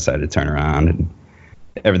late, so I decided to turn around, and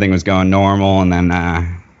everything was going normal. And then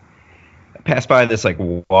I passed by this like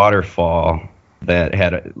waterfall that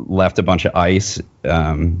had left a bunch of ice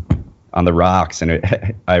on the rocks,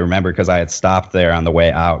 and I remember because I had stopped there on the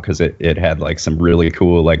way out because it had like some really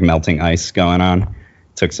cool like melting ice going on.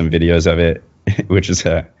 Took some videos of it, which is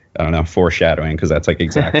I don't know, foreshadowing, because that's like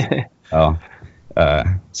exactly. So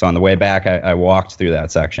on the way back, I walked through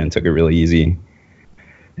that section, took it really easy.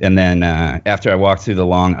 And then after I walked through the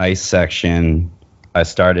long ice section, I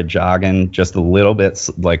started jogging just a little bit,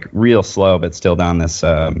 like real slow, but still down this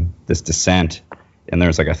this descent. And there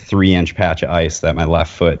was like a 3-inch patch of ice that my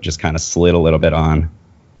left foot just kind of slid a little bit on,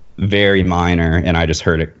 very minor, and I just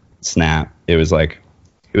heard it snap. It was like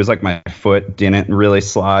my foot didn't really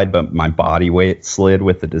slide, but my body weight slid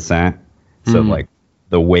with the descent. So like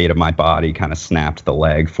the weight of my body kind of snapped the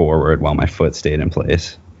leg forward while my foot stayed in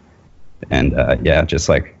place. And just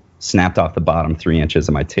like snapped off the bottom 3 inches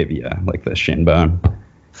of my tibia, like the shin bone.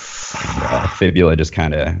 Fibula just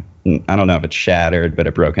kind of, I don't know if it shattered, but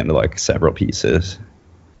it broke into like several pieces.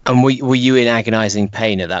 And were you in agonizing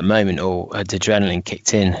pain at that moment, or had adrenaline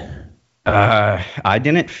kicked in? I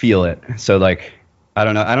didn't feel it. So like, I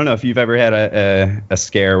don't know if you've ever had a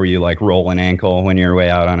scare where you like roll an ankle when you're way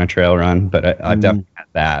out on a trail run, but I've definitely had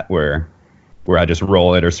that where I just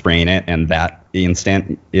roll it or sprain it, and that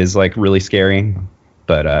instant is like really scary.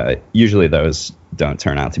 But usually those don't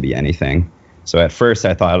turn out to be anything. So at first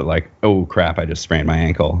I thought like, oh crap, I just sprained my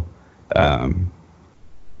ankle.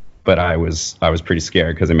 But I was pretty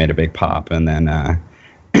scared because it made a big pop, and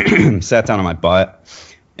then sat down on my butt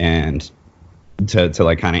and to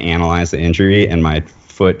like kind of analyze the injury, and my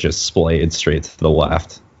foot just splayed straight to the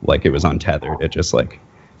left, like it was untethered. It just like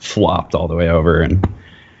flopped all the way over, and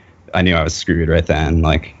I knew I was screwed right then.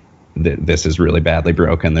 Like this is really badly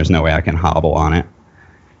broken. There's no way I can hobble on it.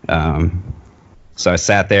 So I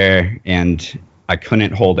sat there and I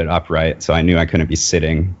couldn't hold it upright, so I knew I couldn't be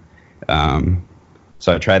sitting.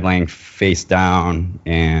 So I tried laying face down,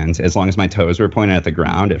 and as long as my toes were pointed at the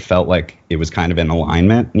ground, it felt like it was kind of in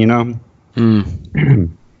alignment, you know?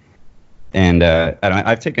 And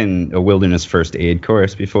I've taken a wilderness first aid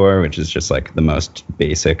course before, which is just like the most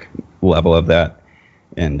basic level of that.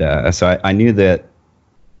 And so I knew that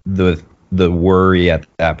the worry at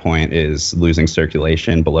that point is losing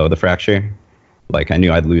circulation below the fracture. Like I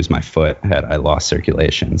knew I'd lose my foot had I lost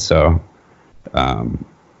circulation. So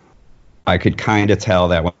I could kind of tell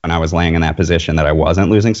that when I was laying in that position that I wasn't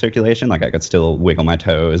losing circulation. Like I could still wiggle my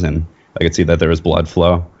toes, and I could see that there was blood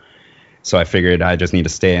flow. So I figured I just need to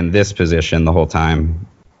stay in this position the whole time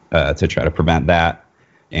to try to prevent that.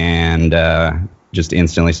 And just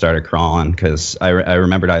instantly started crawling, because I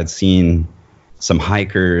remembered I had seen some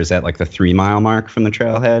hikers at like the 3 mile mark from the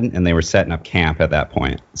trailhead, and they were setting up camp at that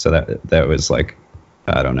point. So that was like,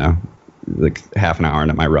 I don't know, like half an hour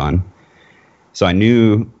into my run. So I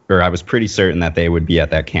knew, or I was pretty certain that they would be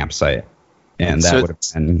at that campsite, and that would have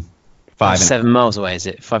been 7 miles away. Is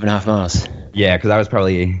it 5.5 miles? Yeah, because I was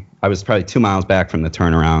probably 2 miles back from the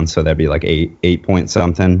turnaround, so that'd be like 8 point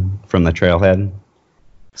something from the trailhead.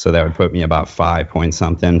 So that would put me about 5 point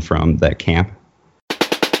something from that camp.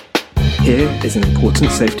 Here is an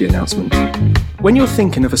important safety announcement. When you're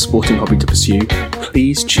thinking of a sporting hobby to pursue,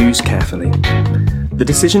 please choose carefully. The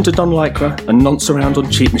decision to don lycra and nonce around on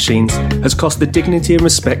cheap machines has cost the dignity and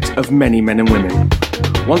respect of many men and women.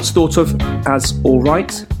 Once thought of as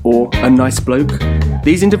alright or a nice bloke,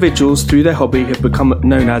 these individuals through their hobby have become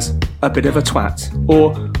known as a bit of a twat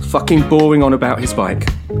or fucking boring on about his bike.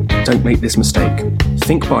 Don't make this mistake.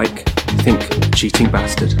 Think bike, think cheating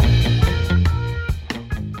bastard.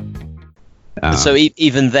 So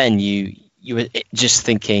even then, you were just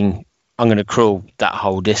thinking, I'm going to crawl that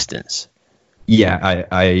whole distance. Yeah,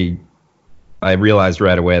 I realized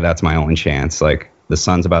right away that's my only chance. Like the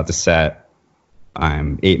sun's about to set.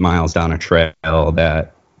 I'm 8 miles down a trail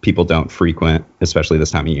that people don't frequent, especially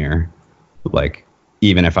this time of year. Like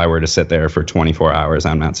even if I were to sit there for 24 hours,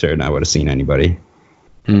 I'm not certain I would have seen anybody.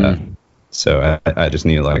 So I just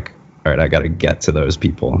knew like, all right, I got to get to those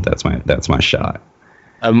people. That's my shot.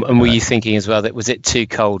 And were you thinking as well that was it too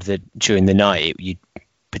cold that during the night you'd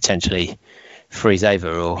potentially freeze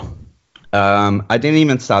over, or? I didn't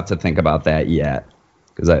even stop to think about that yet,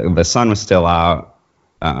 because the sun was still out.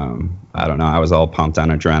 I don't know. I was all pumped on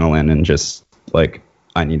adrenaline and just like,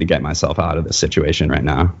 I need to get myself out of this situation right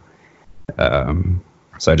now.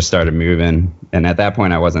 So I just started moving, and at that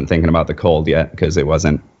point I wasn't thinking about the cold yet, because it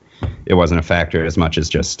wasn't a factor as much as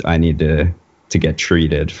just I need to get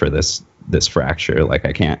treated for this fracture. Like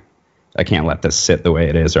I can't let this sit the way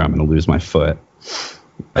it is, or I'm going to lose my foot.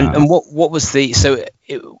 And what was the, so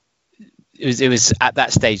it was at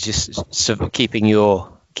that stage just sort of keeping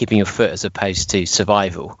your foot as opposed to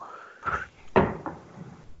survival.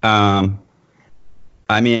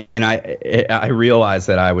 I mean, I realized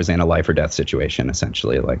that I was in a life or death situation,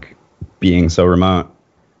 essentially, like being so remote.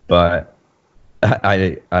 But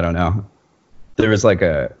I don't know. There was like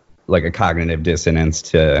a cognitive dissonance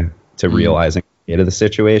to realizing the weight of the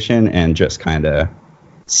situation and just kind of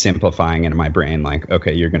simplifying it in my brain. Like,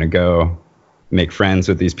 okay, you're gonna go make friends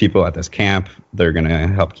with these people at this camp. They're gonna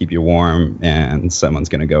help keep you warm, and someone's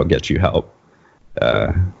gonna go get you help.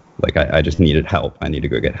 Like I just needed help. I need to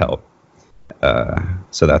go get help.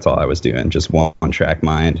 So that's all I was doing. Just one track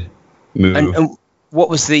mind. Move. And what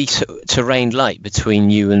was the terrain like between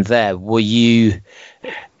you and there? What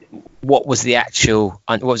was the actual?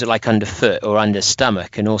 What was it like underfoot or under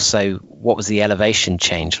stomach? And also, what was the elevation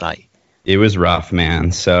change like? It was rough,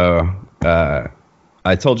 man. So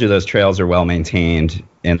I told you those trails are well maintained,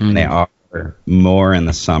 and they are more in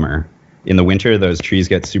the summer. In the winter, those trees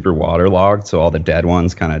get super waterlogged, so all the dead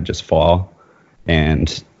ones kind of just fall.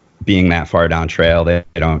 And being that far down trail, they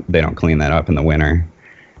don't clean that up in the winter.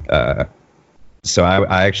 So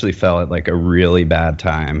I actually fell at like a really bad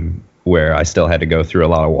time where I still had to go through a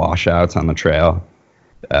lot of washouts on the trail.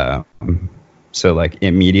 So like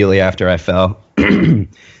immediately after I fell, I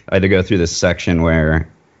had to go through this section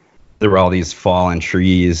where there were all these fallen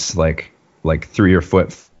trees, like 3 or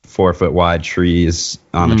 4 foot wide trees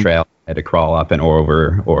on the trail. I had to crawl up and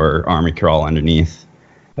over or army crawl underneath,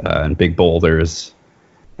 and big boulders.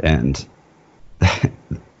 And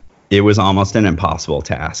it was almost an impossible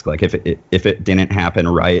task. Like if it didn't happen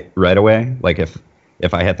right away, like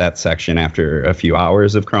if I hit that section after a few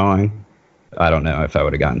hours of crawling, I don't know if I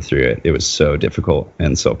would have gotten through it. It was so difficult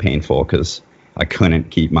and so painful because I couldn't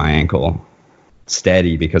keep my ankle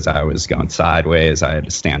steady because I was going sideways. I had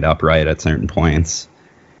to stand upright at certain points,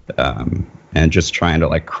 and just trying to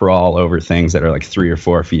like crawl over things that are like 3 or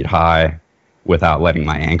 4 feet high without letting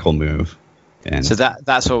my ankle move. And so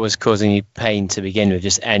that's what was causing you pain to begin with,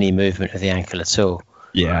 just any movement of the ankle at all.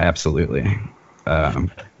 Yeah, absolutely.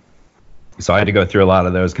 So I had to go through a lot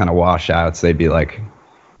of those kind of washouts. They'd be like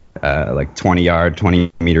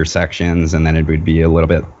 20 meter sections, and then it would be a little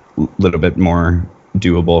bit more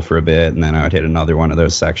doable for a bit, and then I would hit another one of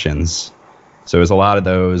those sections. So it was a lot of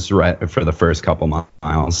those right for the first couple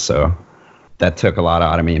miles. So that took a lot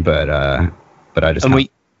out of me, but I just.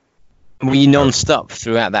 And were you non-stop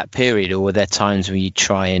throughout that period, or were there times where you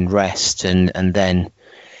try and rest and then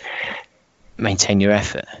maintain your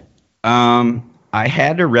effort? I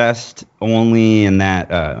had to rest only in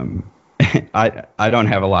that I don't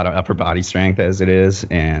have a lot of upper body strength as it is,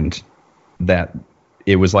 and that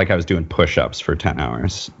it was like I was doing push-ups for 10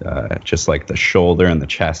 hours. Just like the shoulder and the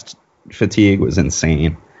chest fatigue was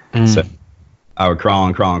insane. So I would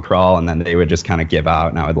crawl, and then they would just kind of give out,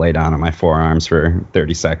 and I would lay down on my forearms for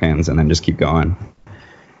 30 seconds and then just keep going.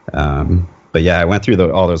 But yeah, I went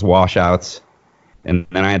through all those washouts, and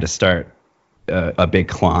then I had to start a big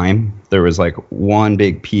climb. There was like one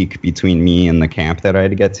big peak between me and the camp that I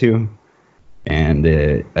had to get to, and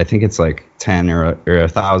I think it's like 10 or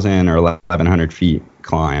 1,000 or 1,100 feet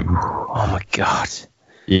climb. Oh my God.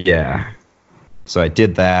 Yeah. So I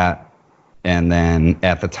did that. And then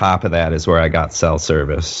at the top of that is where I got cell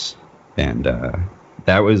service, and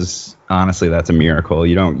that was honestly, that's a miracle.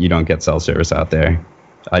 You don't get cell service out there.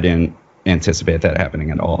 I didn't anticipate that happening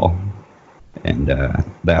at all, and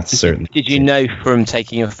that's certain. Did you know from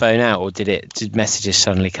taking your phone out, or did messages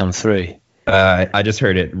suddenly come through? I just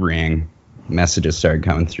heard it ring. Messages started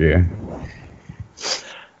coming through.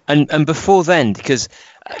 And before then, because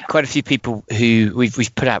quite a few people who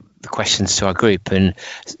we've put out the questions to our group, and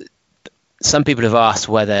some people have asked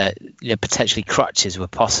whether potentially crutches were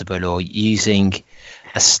possible, or using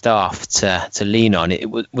a staff to lean on.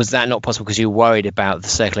 Was that not possible because you were worried about the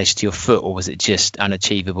circulation to your foot, or was it just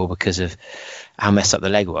unachievable because of how messed up the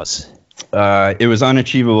leg was? It was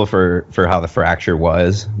unachievable for how the fracture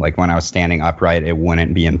was. Like when I was standing upright, it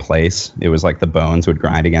wouldn't be in place. It was like the bones would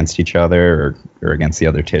grind against each other or against the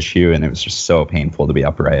other tissue, and it was just so painful to be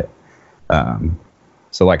upright.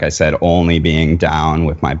 So like I said, only being down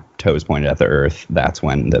with my toes pointed at the earth, that's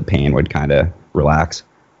when the pain would kind of relax.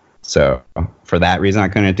 So for that reason, I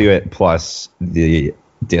couldn't do it. Plus the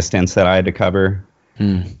distance that I had to cover,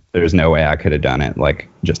 there's no way I could have done it like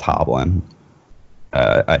just hobbling.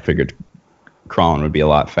 I figured crawling would be a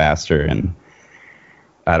lot faster, and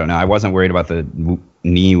I don't know. I wasn't worried about the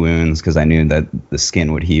knee wounds because I knew that the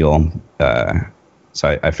skin would heal.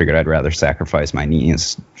 So I figured I'd rather sacrifice my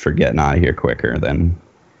knees for getting out of here quicker than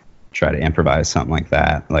try to improvise something like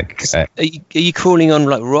that. Like, are you crawling on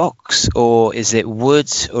like rocks, or is it wood,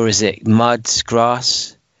 or is it mud,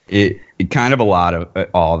 grass? It kind of a lot of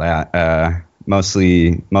all that.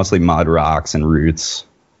 Mostly mud, rocks, and roots.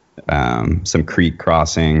 some creek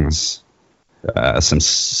crossings, some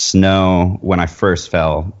snow. When I first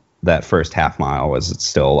fell, that first half mile was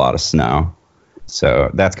still a lot of snow.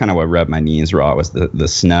 So that's kind of what rubbed my knees raw, was the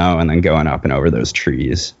snow, and then going up and over those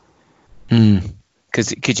trees.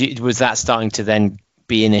 Because was that starting to then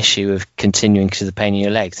be an issue of continuing because of the pain in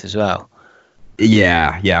your legs as well?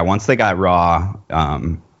 Yeah. Once they got raw,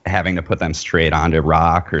 having to put them straight onto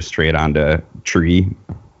rock or straight onto tree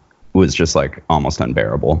was just like almost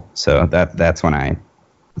unbearable. So that's when I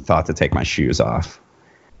thought to take my shoes off,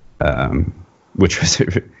 which was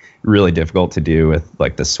really difficult to do with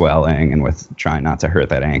like the swelling and with trying not to hurt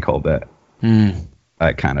that ankle. But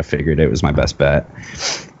I kind of figured it was my best bet.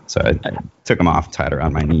 So I took them off, tied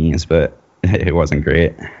around my knees, but it wasn't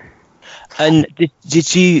great. And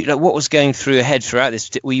did you, like, what was going through your head throughout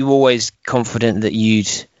this? Were you always confident that you'd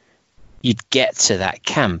get to that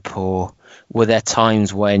camp, or were there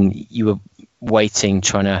times when you were waiting,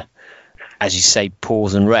 trying to, as you say,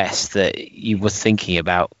 pause and rest, that you were thinking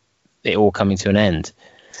about it all coming to an end?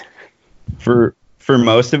 For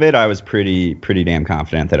most of it, I was pretty damn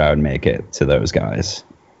confident that I would make it to those guys.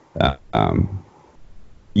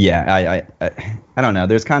 Yeah, I don't know.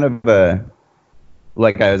 There's kind of a,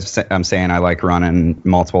 like I'm saying, I like running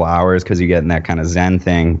multiple hours because you get in that kind of Zen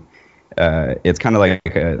thing. It's kind of like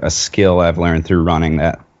a skill I've learned through running,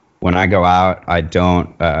 that when I go out, I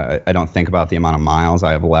don't think about the amount of miles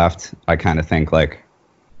I have left. I kind of think like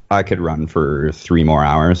I could run for 3 more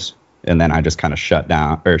hours, and then I just kind of shut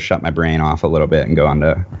my brain off a little bit and go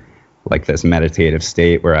into like this meditative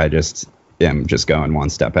state where I just am just going one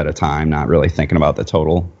step at a time, not really thinking about the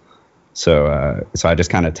total. So I just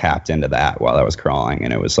kind of tapped into that while I was crawling,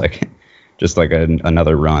 and it was like just like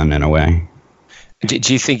another run in a way.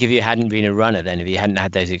 Do you think if you hadn't been a runner, then if you hadn't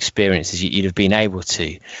had those experiences, you'd have been able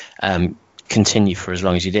to continue for as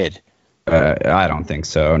long as you did? I don't think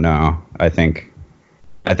so. No, I think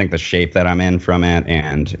the shape that I'm in from it,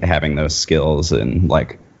 and having those skills, and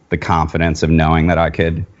like the confidence of knowing that I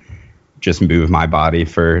could just move my body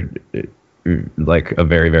for like a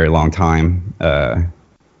very, very long time,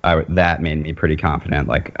 that made me pretty confident.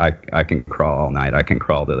 Like I can crawl all night. I can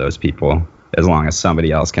crawl to those people. As long as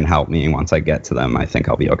somebody else can help me, once I get to them, I think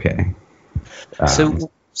I'll be okay.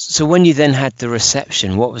 So when you then had the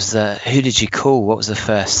reception, who did you call? What was the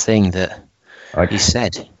first thing that you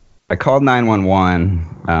said? I called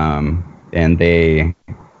 911, and they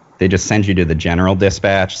just send you to the general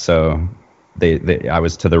dispatch. So I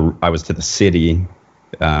was to the city.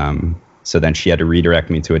 So then she had to redirect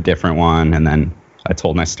me to a different one, and then I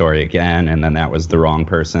told my story again, and then that was the wrong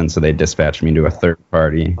person, so they dispatched me to a third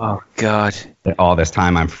party. Oh, God. All this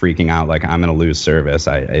time I'm freaking out, like I'm going to lose service.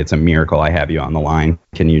 It's a miracle I have you on the line.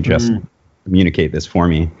 Can you just communicate this for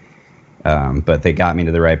me? But they got me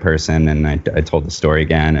to the right person, and I told the story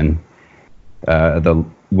again, and the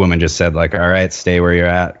woman just said, like, all right, stay where you're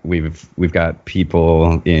at. We've got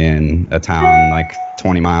people in a town like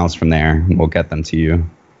 20 miles from there. We'll get them to you.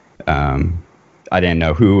 I didn't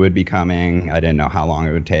know who would be coming. I didn't know how long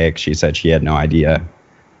it would take. She said she had no idea.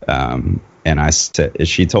 And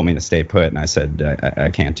she told me to stay put. And I said, I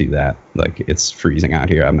can't do that. Like, it's freezing out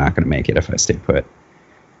here. I'm not going to make it if I stay put.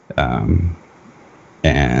 And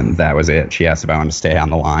that was it. She asked if I wanted to stay on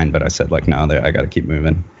the line, but I said, like, no, I got to keep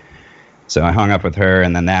moving. So I hung up with her.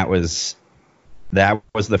 And then that was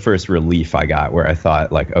the first relief I got, where I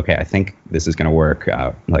thought, like, okay, I think this is going to work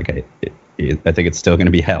out. Like, I think it's still going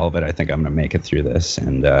to be hell, but I think I'm going to make it through this.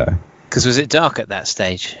 And because was it dark at that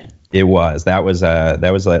stage? It was. That was at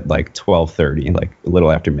like 12:30, like a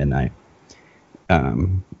little after midnight.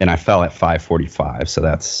 And I fell at 5:45, so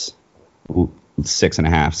that's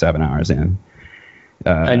 6.5, 7 hours in.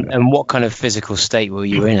 And what kind of physical state were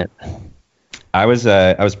you in it? I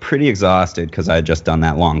was pretty exhausted because I had just done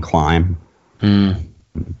that long climb.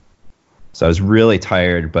 So I was really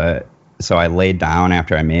tired, but so I laid down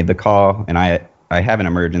after I made the call, and I have an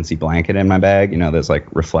emergency blanket in my bag, those like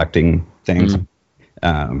reflecting things.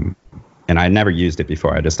 And I never used it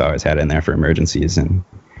before. I just always had it in there for emergencies, and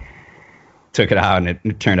took it out, and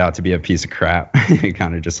it turned out to be a piece of crap. It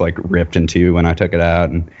kind of just like ripped in two when I took it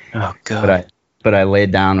out. And oh, God. But I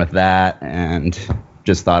laid down with that and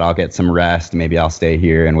just thought I'll get some rest. Maybe I'll stay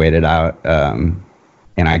here and wait it out.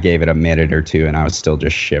 And I gave it a minute or two, and I was still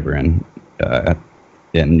just shivering,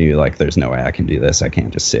 and knew like there's no way I can do this. I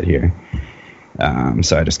can't just sit here.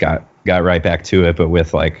 So I just got right back to it, but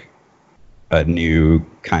with like a new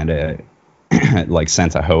kind of like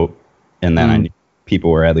sense of hope. And then I knew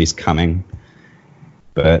people were at least coming,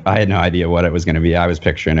 but I had no idea what it was going to be. I was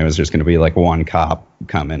picturing it was just going to be like one cop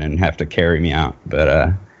coming and have to carry me out.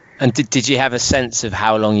 But and did you have a sense of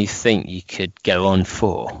how long you think you could go on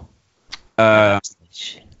for?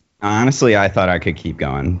 Honestly, I thought I could keep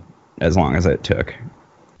going as long as it took.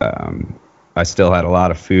 I still had a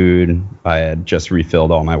lot of food. I had just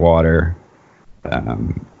refilled all my water.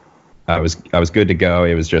 I was good to go.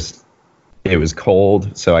 It was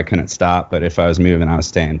cold, so I couldn't stop. But if I was moving, I was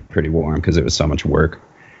staying pretty warm because it was so much work.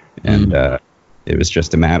 And it was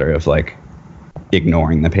just a matter of like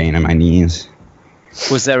ignoring the pain in my knees.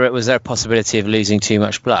 Was there a possibility of losing too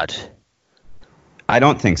much blood? I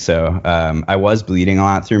don't think so. I was bleeding a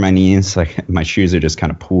lot through my knees. Like my shoes are just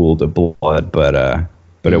kind of pooled of blood, but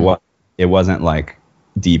it wasn't like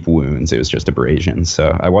deep wounds. It was just abrasions.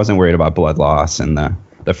 So I wasn't worried about blood loss, and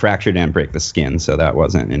the fracture didn't break the skin, so that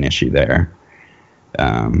wasn't an issue there.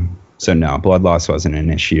 So no, blood loss wasn't an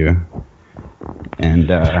issue. And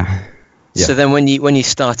yeah. So then when you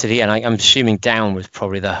started again, I'm assuming down was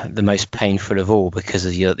probably the most painful of all because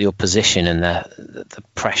of your position and the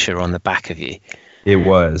pressure on the back of you. It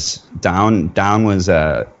was. Down was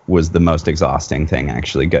the most exhausting thing,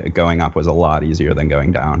 actually. Going up was a lot easier than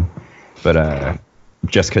going down. But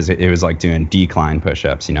just because it was like doing decline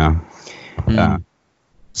push-ups, you know.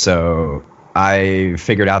 So I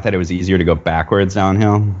figured out that it was easier to go backwards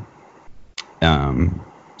downhill.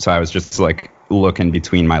 So I was just like looking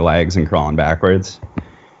between my legs and crawling backwards.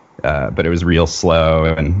 But it was real slow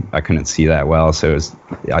and I couldn't see that well. So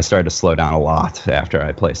I started to slow down a lot after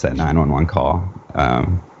I placed that 911 call.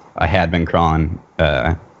 I had been crawling.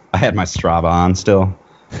 I had my Strava on still.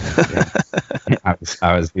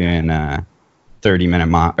 I was doing 30-minute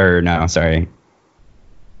mile. Or no, sorry.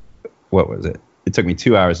 What was it? It took me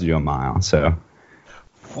 2 hours to do a mile. So.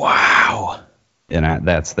 Wow. And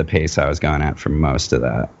that's the pace I was going at for most of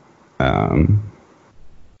that.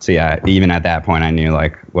 So yeah, even at that point, I knew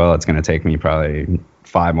like, well, it's going to take me probably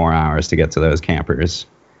 5 more hours to get to those campers.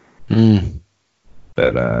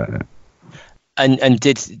 But and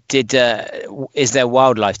did is there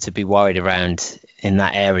wildlife to be worried around in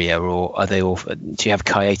that area, or are they all? Do you have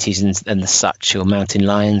coyotes and the such, or mountain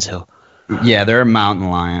lions, or? Yeah, there are mountain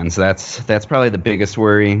lions. That's probably the biggest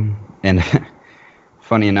worry. And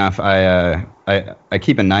funny enough, I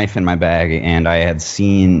keep a knife in my bag, and I had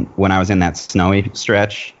seen when I was in that snowy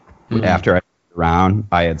stretch after I moved around,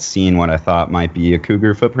 I had seen what I thought might be a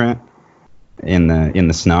cougar footprint in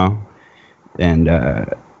the snow, and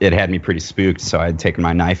it had me pretty spooked. So I'd taken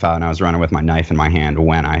my knife out, and I was running with my knife in my hand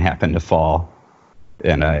when I happened to fall,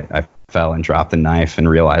 and I fell and dropped the knife, and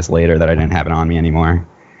realized later that I didn't have it on me anymore.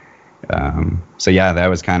 So yeah, that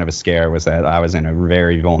was kind of a scare, was that I was in a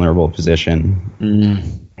very vulnerable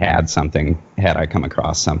position. Had I come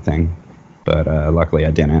across something, but luckily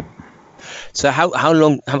I didn't. So how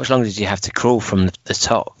much longer did you have to crawl from the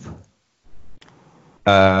top?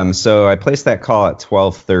 So I placed that call at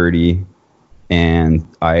 12:30, and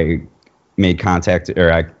I made contact,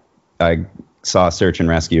 or I saw search and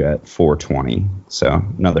rescue at 4:20. So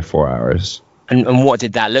another 4 hours. And what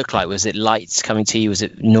did that look like? Was it lights coming to you? Was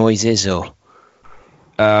it noises, or?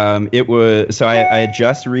 It was. So I had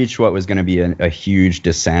just reached what was going to be a huge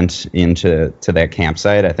descent into that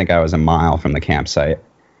campsite. I think I was a mile from the campsite,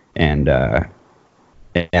 and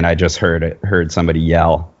I just heard somebody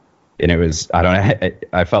yell, and it was, I don't know.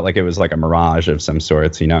 I felt like it was like a mirage of some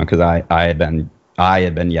sorts, you know, because I had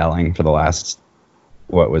been yelling for the last,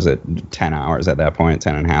 what was it, 10 hours at that point,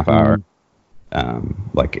 10 and a half hours.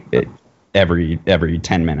 Like it. Every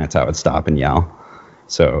 10 minutes I would stop and yell.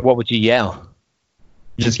 So what would you yell?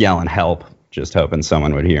 Just yelling help, just hoping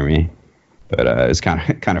someone would hear me. But it was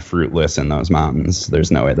kind of fruitless in those mountains.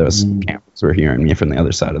 There's no way those campers were hearing me from the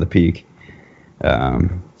other side of the peak.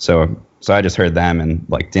 So I just heard them and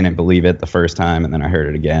like didn't believe it the first time, and then I heard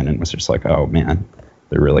it again and was just like, oh man,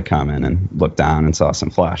 they're really coming, and looked down and saw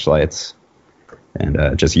some flashlights,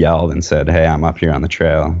 and just yelled and said, hey, I'm up here on the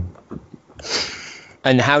trail.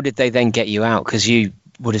 And how did they then get you out? Because you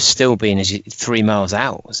would have still been 3 miles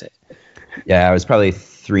out, was it? Yeah, I was probably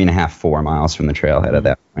 3.5, 4 miles from the trailhead at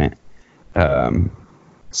that point.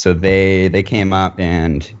 So they came up,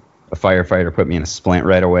 and a firefighter put me in a splint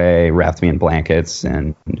right away, wrapped me in blankets,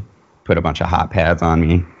 and put a bunch of hot pads on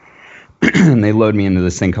me. And they load me into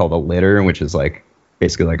this thing called a litter, which is like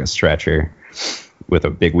basically like a stretcher with a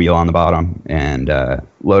big wheel on the bottom, and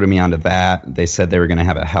loaded me onto that. They said they were going to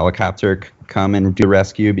have a helicopter come and do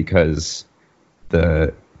rescue because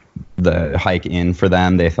the hike in for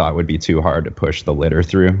them they thought would be too hard to push the litter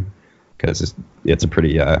through, because it's a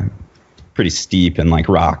pretty steep and like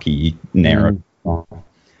rocky, narrow.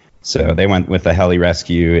 So they went with the heli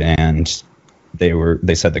rescue, and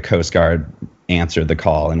they said the Coast Guard answered the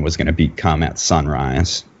call and was going to come at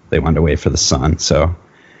sunrise. They wanted to wait for the sun, so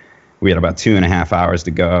we had about 2.5 hours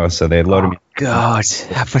to go. So they loaded me. God,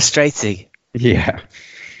 how frustrating! Yeah,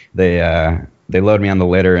 they loaded me on the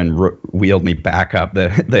litter and wheeled me back up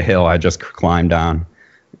the hill I just climbed down,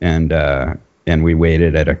 and we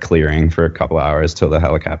waited at a clearing for a couple hours till the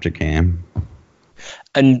helicopter came.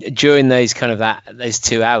 And during those those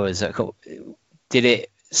 2 hours, did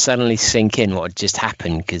it suddenly sink in what had just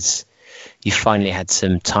happened? Because you finally had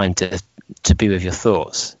some time to be with your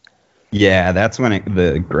thoughts. Yeah, that's when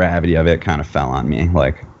the gravity of it kind of fell on me.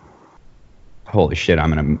 Like, holy shit,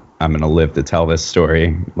 I'm gonna live to tell this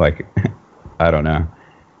story. Like, I don't know.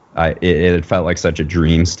 It felt like such a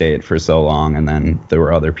dream state for so long, and then there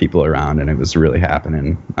were other people around, and it was really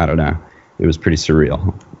happening. I don't know. It was pretty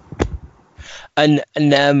surreal. And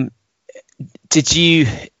did you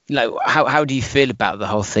how do you feel about the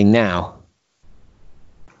whole thing now?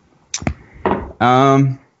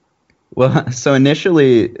 Well, so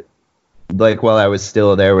initially, like while I was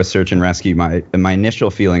still there with search and rescue, my initial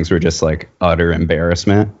feelings were just like utter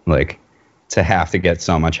embarrassment, like to have to get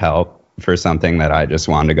so much help for something that I just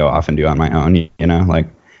wanted to go off and do on my own. You know, like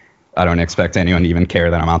I don't expect anyone to even care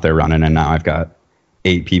that I'm out there running, and now I've got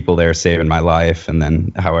 8 people there saving my life, and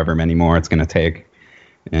then however many more it's going to take.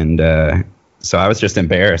 And so I was just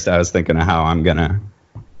embarrassed. I was thinking of how I'm gonna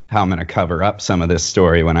cover up some of this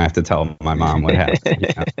story when I have to tell my mom what happened. You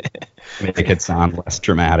know? Make it sound less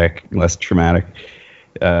traumatic. But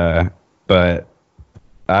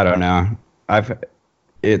I don't know. I've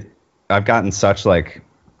gotten such like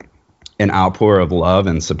an outpour of love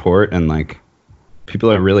and support, and like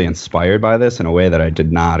people are really inspired by this in a way that I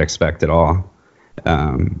did not expect at all.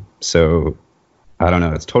 So I don't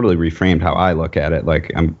know. It's totally reframed how I look at it.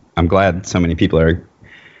 Like I'm glad so many people are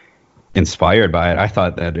inspired by it. I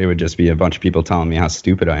thought that it would just be a bunch of people telling me how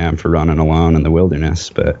stupid I am for running alone in the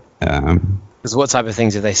wilderness. But because what type of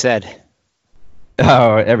things have they said?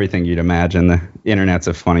 Oh, everything you'd imagine. The internet's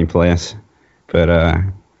a funny place. But I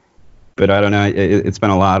don't know. It's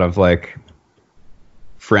been a lot of like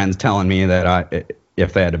friends telling me that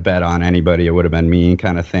if they had to bet on anybody, it would have been me,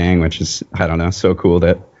 kind of thing, which is, I don't know, so cool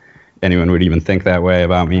that anyone would even think that way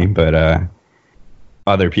about me. But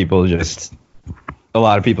other people, just a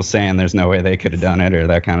lot of people saying there's no way they could have done it or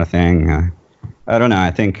that kind of thing. I don't know.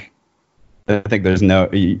 I think there's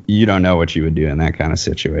you don't know what you would do in that kind of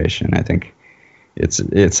situation. I think it's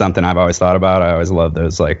something I've always thought about. I always loved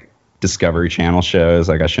those like Discovery Channel shows,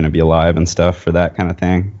 like I Shouldn't Be Alive and stuff, for that kind of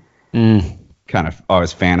thing. Kind of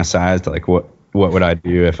always fantasized like what would I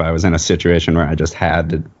do if I was in a situation where I just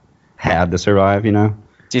had to survive, you know?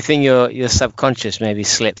 Do you think your subconscious maybe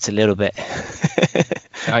slipped a little bit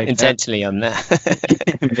intentionally on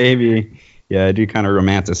that? Maybe. Yeah, I do kind of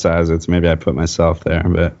romanticize it, so maybe I put myself there.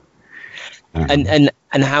 But and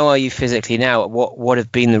how are you physically now? What have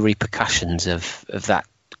been the repercussions of that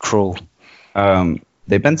crawl?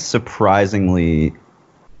 They've been surprisingly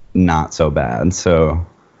not so bad. So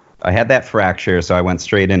I had that fracture, so I went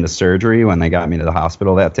straight into surgery when they got me to the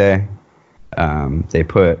hospital that day. They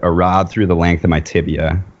put a rod through the length of my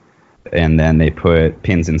tibia, and then they put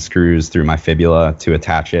pins and screws through my fibula to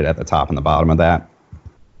attach it at the top and the bottom of that.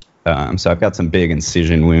 So I've got some big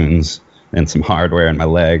incision wounds and some hardware in my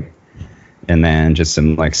leg, and then just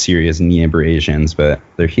some like serious knee abrasions, but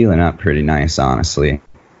they're healing up pretty nice, honestly.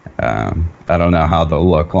 I don't know how they'll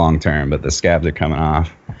look long term, but the scabs are coming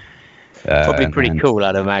off. Probably pretty cool,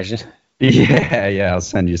 I'd imagine. Yeah, I'll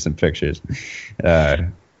send you some pictures.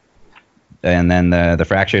 And then the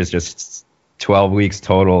fracture is just 12 weeks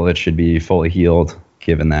total. It should be fully healed,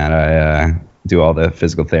 given that I do all the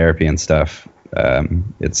physical therapy and stuff.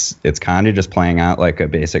 It's kind of just playing out like a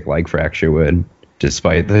basic leg fracture would,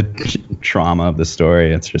 despite the trauma of the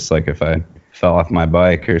story. It's just like if I fell off my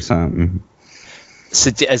bike or something.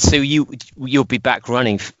 So you'll be back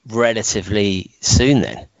running relatively soon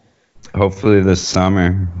then? Hopefully this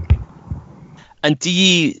summer. And do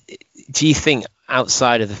you think,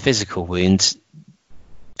 outside of the physical wounds,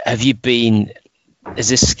 has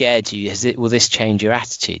this scared you? Will this change your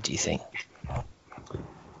attitude, do you think?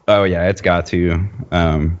 Oh yeah, it's got to.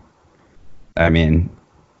 I mean,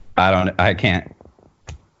 I don't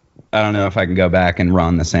know if I can go back and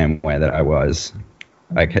run the same way that I was.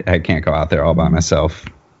 I can't go out there all by myself,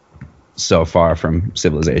 so far from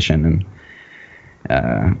civilization,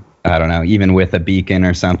 and I don't know, even with a beacon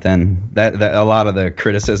or something. That a lot of the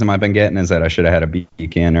criticism I've been getting is that I should have had a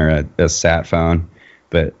beacon or a sat phone,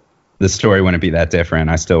 but the story wouldn't be that different.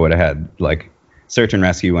 I still would have had, like, search and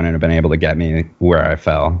rescue wouldn't have been able to get me where I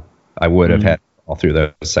fell. I would have had all through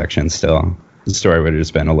those sections still. The story would have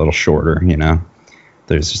just been a little shorter, you know.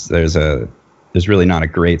 There's really not a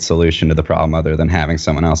great solution to the problem other than having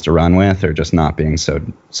someone else to run with, or just not being so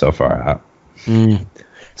far out.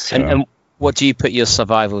 So. And What do you put your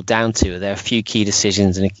survival down to? Are there a few key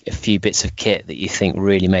decisions and a few bits of kit that you think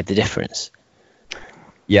really made the difference?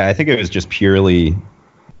 Yeah, I think it was just purely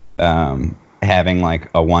having like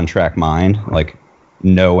a one-track mind, like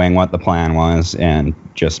knowing what the plan was and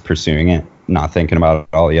just pursuing it, not thinking about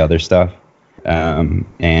all the other stuff,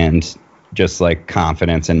 and just like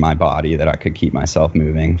confidence in my body that I could keep myself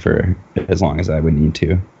moving for as long as I would need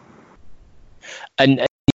to. And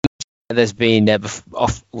there's been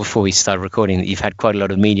before we started recording that you've had quite a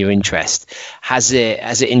lot of media interest. Has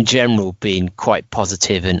it in general been quite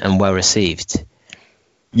positive and well received?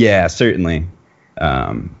 Yeah, certainly.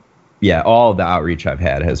 Yeah, all the outreach I've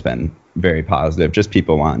had has been very positive. Just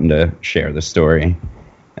people wanting to share the story.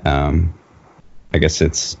 I guess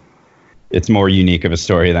it's more unique of a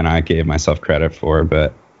story than I gave myself credit for,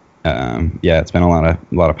 but yeah, it's been a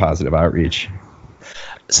lot of positive outreach.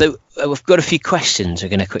 So we've got a few questions we're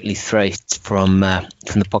going to quickly throw from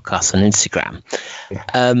the podcast on Instagram.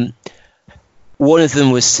 One of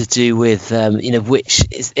them was to do with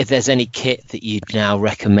if there's any kit that you'd now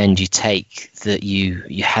recommend you take that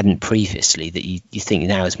you hadn't previously, that you think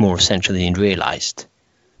now is more essential than you'd realized.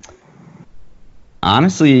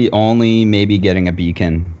 Honestly, only maybe getting a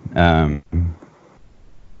beacon,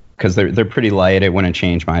 because they're pretty light. It wouldn't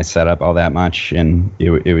change my setup all that much, and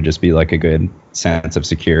it would just be like a good sense of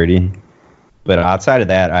security. But outside of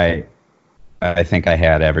that, I think I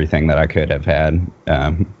had everything that I could have had,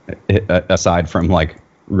 aside from like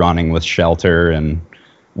running with shelter and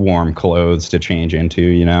warm clothes to change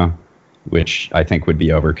into, which I think would be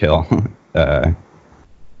overkill.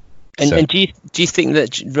 And do you think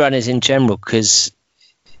that runners in general, because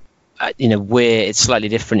it's slightly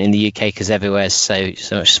different in the UK because everywhere is so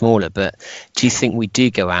much smaller, but do you think we do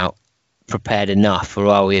go out prepared enough, or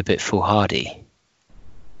are we a bit foolhardy?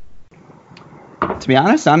 To be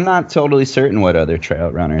honest, I'm not totally certain what other trail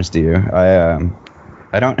runners do. I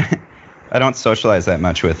don't socialize that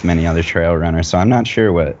much with many other trail runners, so I'm not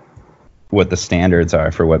sure what the standards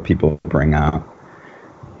are for what people bring out.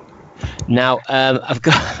 Now, I've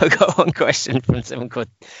got one question from someone called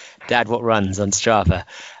Dad What Runs on Strava.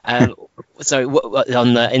 Sorry,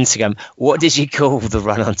 on the Instagram. What did you call the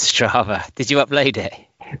run on Strava? Did you upload it?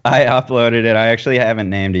 I uploaded it. I actually haven't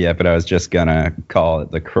named it yet, but I was just gonna call it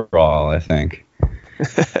the crawl, I think.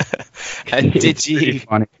 And did you?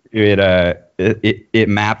 Funny. It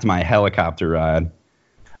mapped my helicopter ride.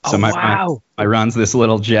 So my run's this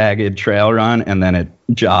little jagged trail run, and then it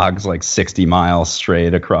jogs like 60 miles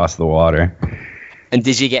straight across the water. And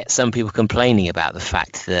did you get some people complaining about the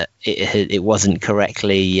fact that it wasn't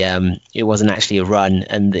correctly, it wasn't actually a run,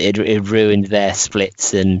 and it ruined their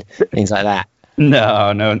splits and things like that?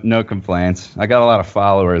 No complaints. I got a lot of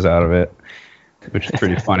followers out of it, which is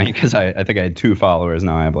pretty funny because I think I had 2 followers.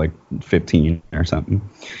 Now I have like 15 or something.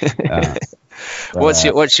 What's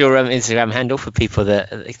your Instagram handle for people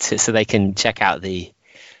so they can check out the?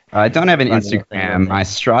 I don't have an Instagram. My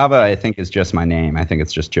Strava, I think, is just my name. I think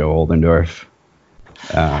it's just Joe Oldendorf.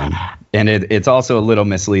 And it's also a little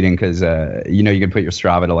misleading because you can put your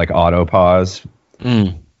Strava to like auto pause.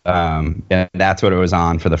 And that's what it was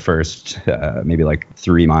on for the first maybe like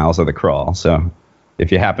 3 miles of the crawl. So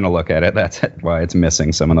if you happen to look at it, that's why it's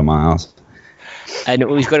missing some of the miles. And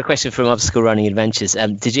we've got a question from Obstacle Running Adventures.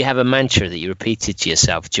 Did you have a mantra that you repeated to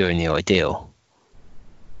yourself during the ordeal?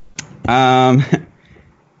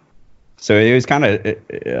 So it was kind of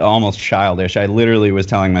almost childish. I literally was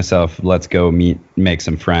telling myself, let's go make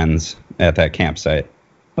some friends at that campsite.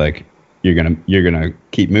 Like, you're gonna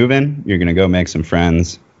keep moving. You're gonna go make some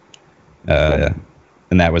friends. And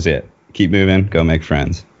that was it. Keep moving, go make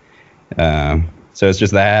friends. So it's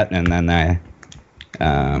just that. And then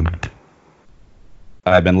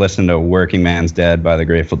I've been listening to Working Man's Dead by the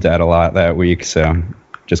Grateful Dead a lot that week. So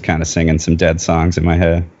just kind of singing some Dead songs in my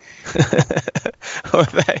head.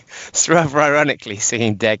 It's rather ironically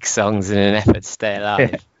singing Dead songs in an effort to stay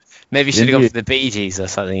alive. Maybe you should have gone for the Bee Gees or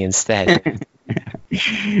something instead.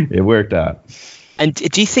 It worked out. And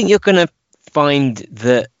do you think you're going to find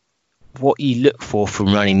that what you look for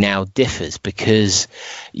from running now differs? Because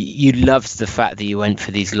you loved the fact that you went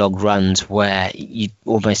for these long runs where you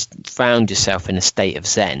almost found yourself in a state of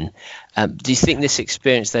zen. Do you think this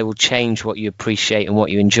experience there will change what you appreciate and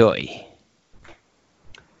what you enjoy?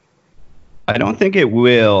 I don't think it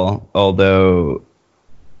will, although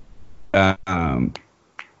I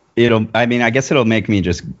guess it'll make me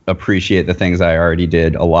just appreciate the things I already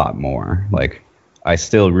did a lot more. Like, I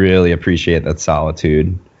still really appreciate that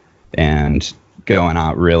solitude and going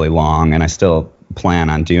out really long, and I still plan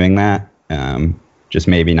on doing that. Just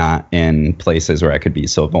maybe not in places where I could be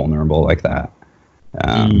so vulnerable like that.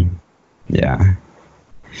 Yeah.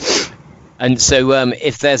 And so,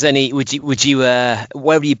 if there's any, would you, where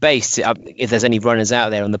are you based? If there's any runners out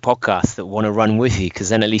there on the podcast that want to run with you, because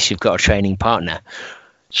then at least you've got a training partner.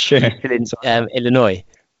 Sure. In Illinois.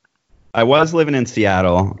 I was living in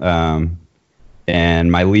Seattle,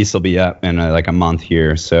 and my lease will be up in like a month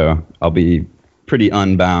here, so I'll be pretty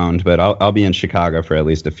unbound. But I'll be in Chicago for at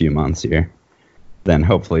least a few months here. Then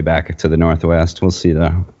hopefully back to the Northwest. We'll see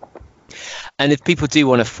though. And if people do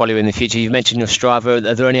want to follow in the future, you've mentioned your Strava.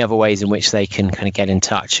 Are there any other ways in which they can kind of get in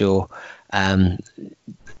touch or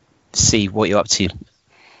see what you're up to?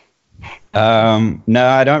 No,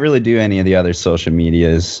 I don't really do any of the other social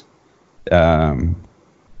medias. I'd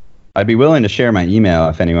be willing to share my email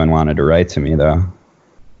if anyone wanted to write to me, though.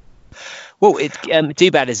 Well,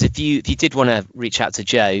 do bad is if you did want to reach out to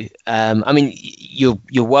Joe. I mean, you're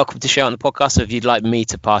welcome to share on the podcast. So if you'd like me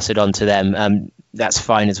to pass it on to them, that's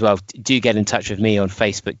fine as well. Do get in touch with me on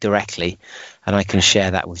Facebook directly, and I can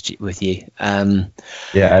share that with you. Yeah,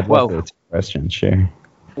 I'd love to take questions. Sure.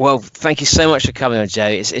 Well, thank you so much for coming on, Joe.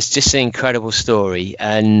 It's just an incredible story,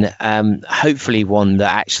 and hopefully one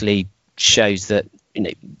that actually shows that, you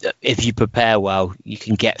know, if you prepare well, you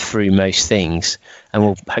can get through most things, and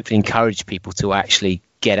will hopefully encourage people to actually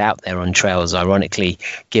get out there on trails, ironically,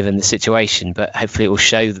 given the situation. But hopefully it will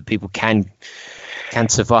show that people can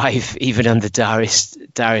survive even under direst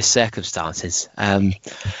circumstances.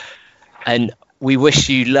 And we wish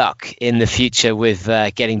you luck in the future with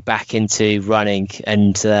getting back into running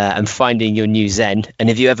and finding your new zen. And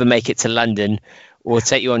if you ever make it to London, we'll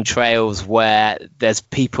take you on trails where there's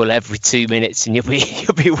people every 2 minutes, and you'll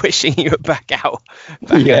be wishing you were back out.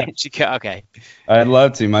 Okay. I'd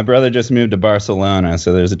love to. My brother just moved to Barcelona,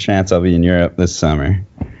 so there's a chance I'll be in Europe this summer.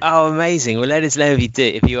 Oh, amazing. Well, let us know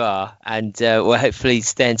if you are, and we'll hopefully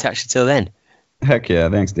stay in touch until then. Heck yeah.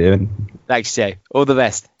 Thanks, David. Thanks, Joe. All the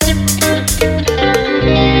best.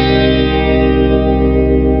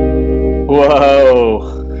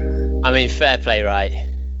 Whoa. I mean, fair play, right?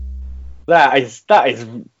 That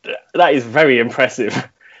is very impressive.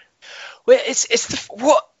 Well,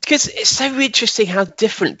 because it's so interesting how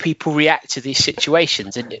different people react to these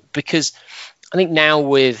situations, and because I think now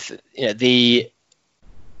with, you know,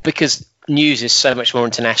 because news is so much more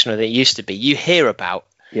international than it used to be, you hear about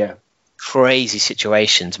crazy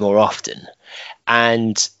situations more often,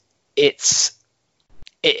 and it's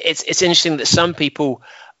interesting that some people,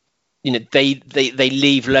 you know, they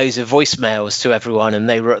leave loads of voicemails to everyone, and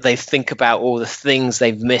they think about all the things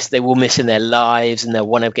they will miss in their lives, and they'll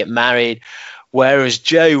want to get married, whereas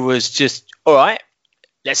Joe was just, all right,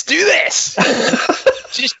 let's do this.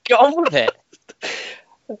 Just get on with it.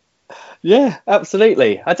 Yeah,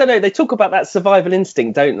 absolutely. I don't know. They talk about that survival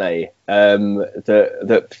instinct, don't they?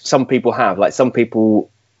 That some people have. Like some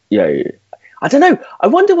people, you know, I don't know. I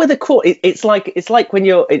wonder whether it's like when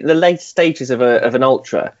you're in the late stages of an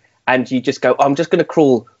ultra, and you just go, oh, I'm just going to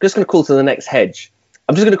crawl to the next hedge.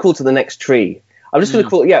 I'm just going to crawl to the next tree. I'm just going to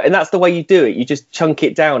crawl. Yeah, and that's the way you do it. You just chunk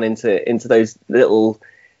it down into those little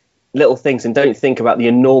things, and don't think about the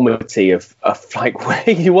enormity of like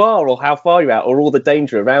where you are or how far you're at or all the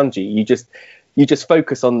danger around you. You just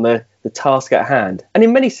focus on the task at hand. And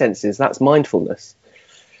in many senses, that's mindfulness.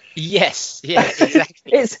 Yes, yeah,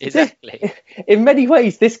 exactly. Exactly. In many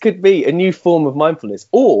ways, this could be a new form of mindfulness,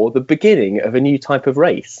 or the beginning of a new type of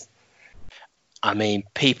race. I mean,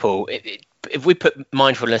 people, if we put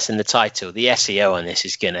mindfulness in the title, the SEO on this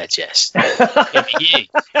is going to just be huge.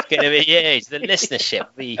 It's going to be huge. The listenership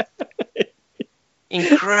will be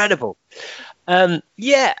incredible.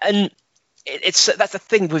 Yeah, and that's the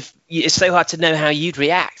thing it's so hard to know how you'd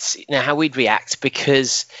react, how we'd react,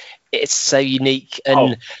 because it's so unique.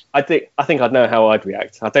 And I think I'd know how I'd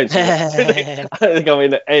react. I don't think I'm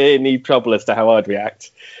in any trouble as to how I'd react.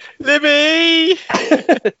 Libby!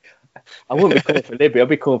 I wouldn't be calling for Libby. I'd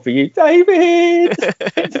be calling for you, David.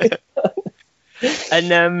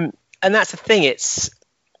 And that's the thing.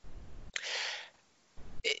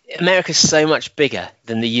 America's so much bigger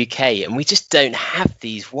than the UK, and we just don't have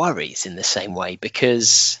these worries in the same way,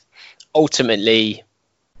 because ultimately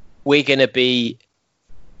we're going to be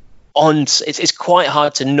on. It's quite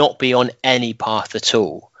hard to not be on any path at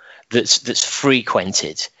all that's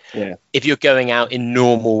frequented. Yeah. If you're going out in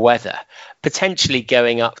normal weather, potentially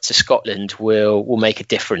going up to Scotland will make a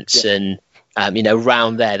difference. Yeah. And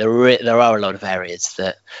around there are a lot of areas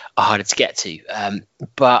that are harder to get to.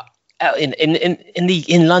 But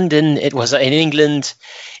in London, it was in England,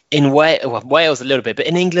 in Wales a little bit, but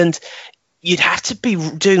in England, you'd have to be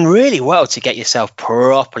doing really well to get yourself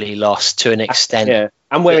properly lost to an extent. Yeah,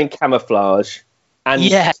 and wearing camouflage. And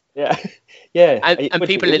yeah. Yeah, and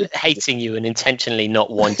people hating you and intentionally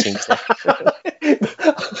not wanting to.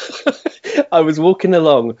 I was walking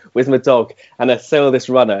along with my dog, and I saw this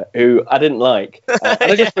runner who I didn't like.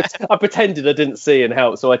 And I pretended I didn't see and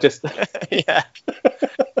help, so I just yeah.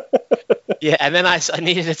 Yeah, and then I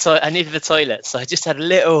needed the toilet, so I just had a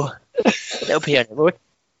little pee on it.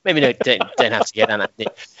 Maybe don't have to get on that.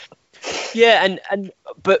 Yeah,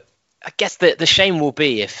 but I guess the shame will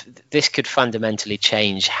be if this could fundamentally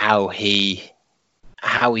change how he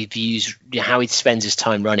views, how he spends his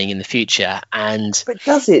time running in the future. But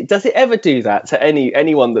does it ever do that to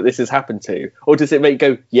anyone that this has happened to, or does it make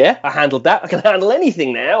go, yeah, I handled that, I can handle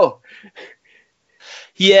anything now?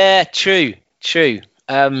 Yeah, true.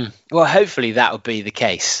 Well, hopefully that will be the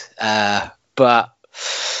case, but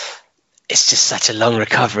it's just such a long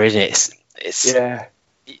recovery, isn't it? It's yeah.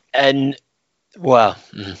 And well,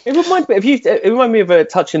 it reminded me of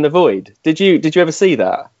Touch in the Void. Did you ever see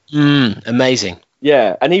that? Amazing.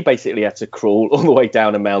 Yeah, and he basically had to crawl all the way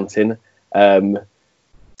down a mountain. The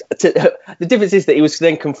difference is that he was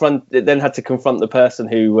then had to confront the person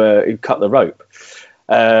who cut the rope.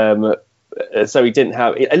 So he didn't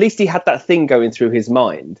have. At least he had that thing going through his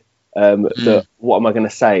mind. That what am I going to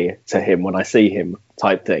say to him when I see him?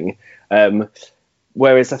 Type thing.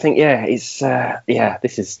 Whereas I think,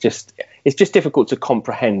 this is just. It's just difficult to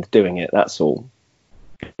comprehend doing it. That's all.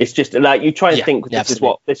 It's just like you try and think. This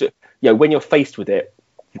absolutely. Is what when you're faced with it,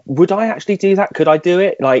 would I actually do that? Could I do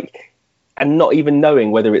it? And not even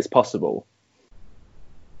knowing whether it's possible.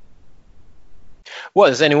 Well,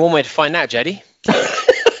 there's only one way to find out, Jody.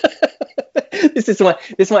 This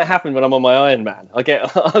might happen when I'm on my Ironman.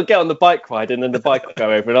 I'll get on the bike ride, and then the bike will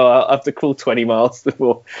go over, and I'll have to crawl 20 miles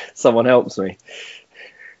before someone helps me.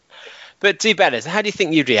 But do better. How do you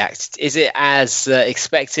think you'd react? Is it as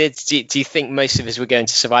expected? Do you think most of us would go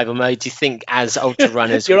into survival mode? Do you think as ultra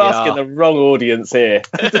runners you're asking the wrong audience here?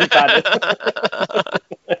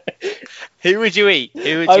 Who would you eat?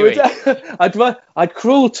 I'd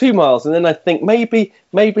crawl 2 miles, and then I think maybe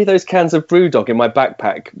those cans of BrewDog in my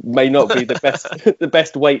backpack may not be the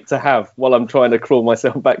best weight to have while I'm trying to crawl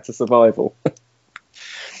myself back to survival.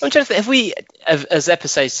 I'm trying to think, have we, as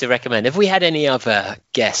episodes to recommend, have we had any other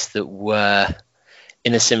guests that were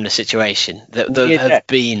in a similar situation that have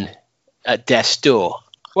been at death's door?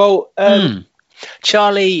 Well,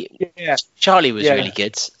 Charlie was really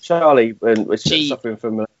good. Charlie was suffering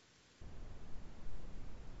from.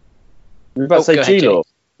 We're about to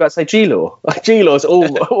say G-Law. G-Law's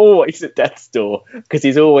always at death's door because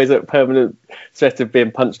he's always at permanent threat of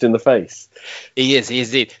being punched in the face. He is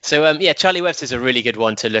indeed. So Charlie Webster's a really good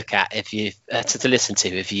one to look at if you to listen to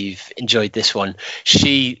if you've enjoyed this one.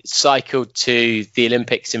 She cycled to the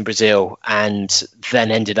Olympics in Brazil and then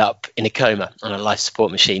ended up in a coma on a life support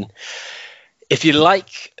machine. If you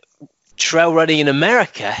like trail running in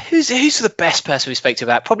America, who's the best person we spoke to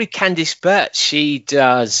about? Probably Candice Burt. She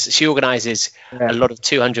organises a lot of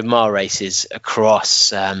 200-mile races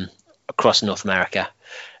across North America,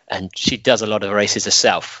 and she does a lot of races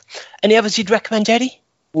herself. Any others you'd recommend, Jody?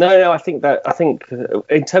 No. I think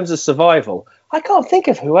in terms of survival, I can't think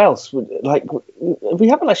of who else. We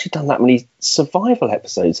haven't actually done that many survival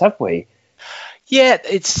episodes, have we? Yeah,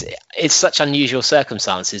 it's such unusual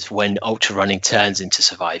circumstances when ultra running turns into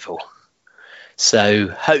survival. So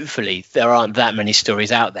hopefully there aren't that many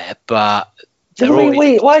stories out there, but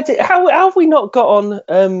how have we not got on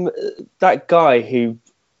that guy who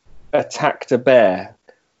attacked a bear?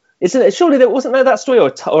 Isn't it? Surely wasn't there that story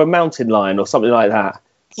or a mountain lion or something like that?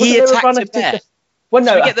 He attacked a bear. Well,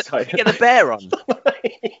 no, get the bear on.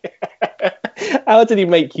 How did he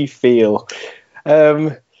make you feel?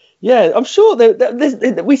 Yeah, I'm sure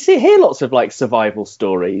we hear lots of survival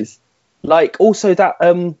stories, also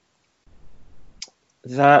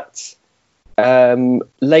that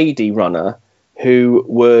lady runner who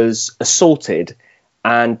was assaulted,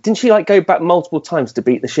 and didn't she go back multiple times to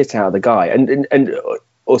beat the shit out of the guy and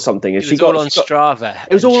or something? And it was all on Strava.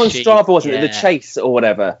 It was all on Strava, wasn't it? The chase or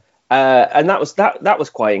whatever. And that was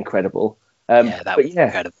quite incredible. That was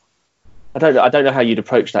incredible. I don't know how you'd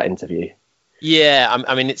approach that interview. Yeah,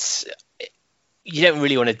 I mean, you don't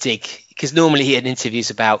really want to dig, because normally he had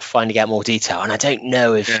interviews about finding out more detail, and I don't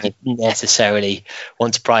know if you necessarily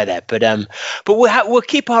want to pry there. But we'll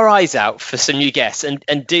keep our eyes out for some new guests,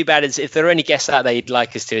 and do bad as if there are any guests out there you'd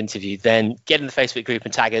like us to interview, then get in the Facebook group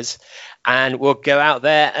and tag us, and we'll go out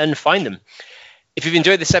there and find them. If you've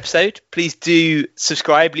enjoyed this episode, please do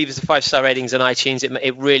subscribe, leave us a 5-star ratings on iTunes.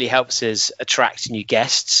 It really helps us attract new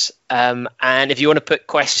guests. And if you want to put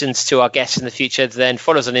questions to our guests in the future, then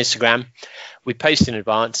follow us on Instagram. We post in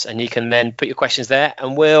advance, and you can then put your questions there,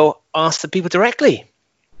 and we'll ask the people directly.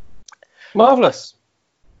 Marvellous.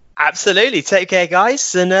 Absolutely. Take care,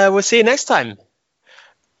 guys, and we'll see you next time.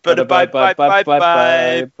 Bye bye bye bye bye.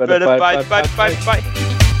 Bye bye bye bye bye.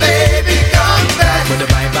 Baby, come back.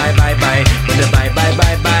 Bye bye bye bye. Bye bye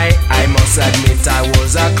bye bye. I must admit I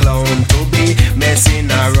was a clown to be messing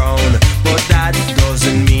around, but that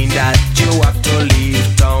doesn't mean that you have to leave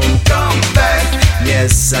town. Come back.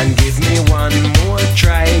 Yes, and give me one more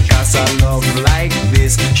try, 'cause a love like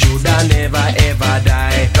this should I never ever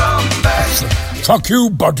die. Come back. Fuck you,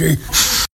 buddy.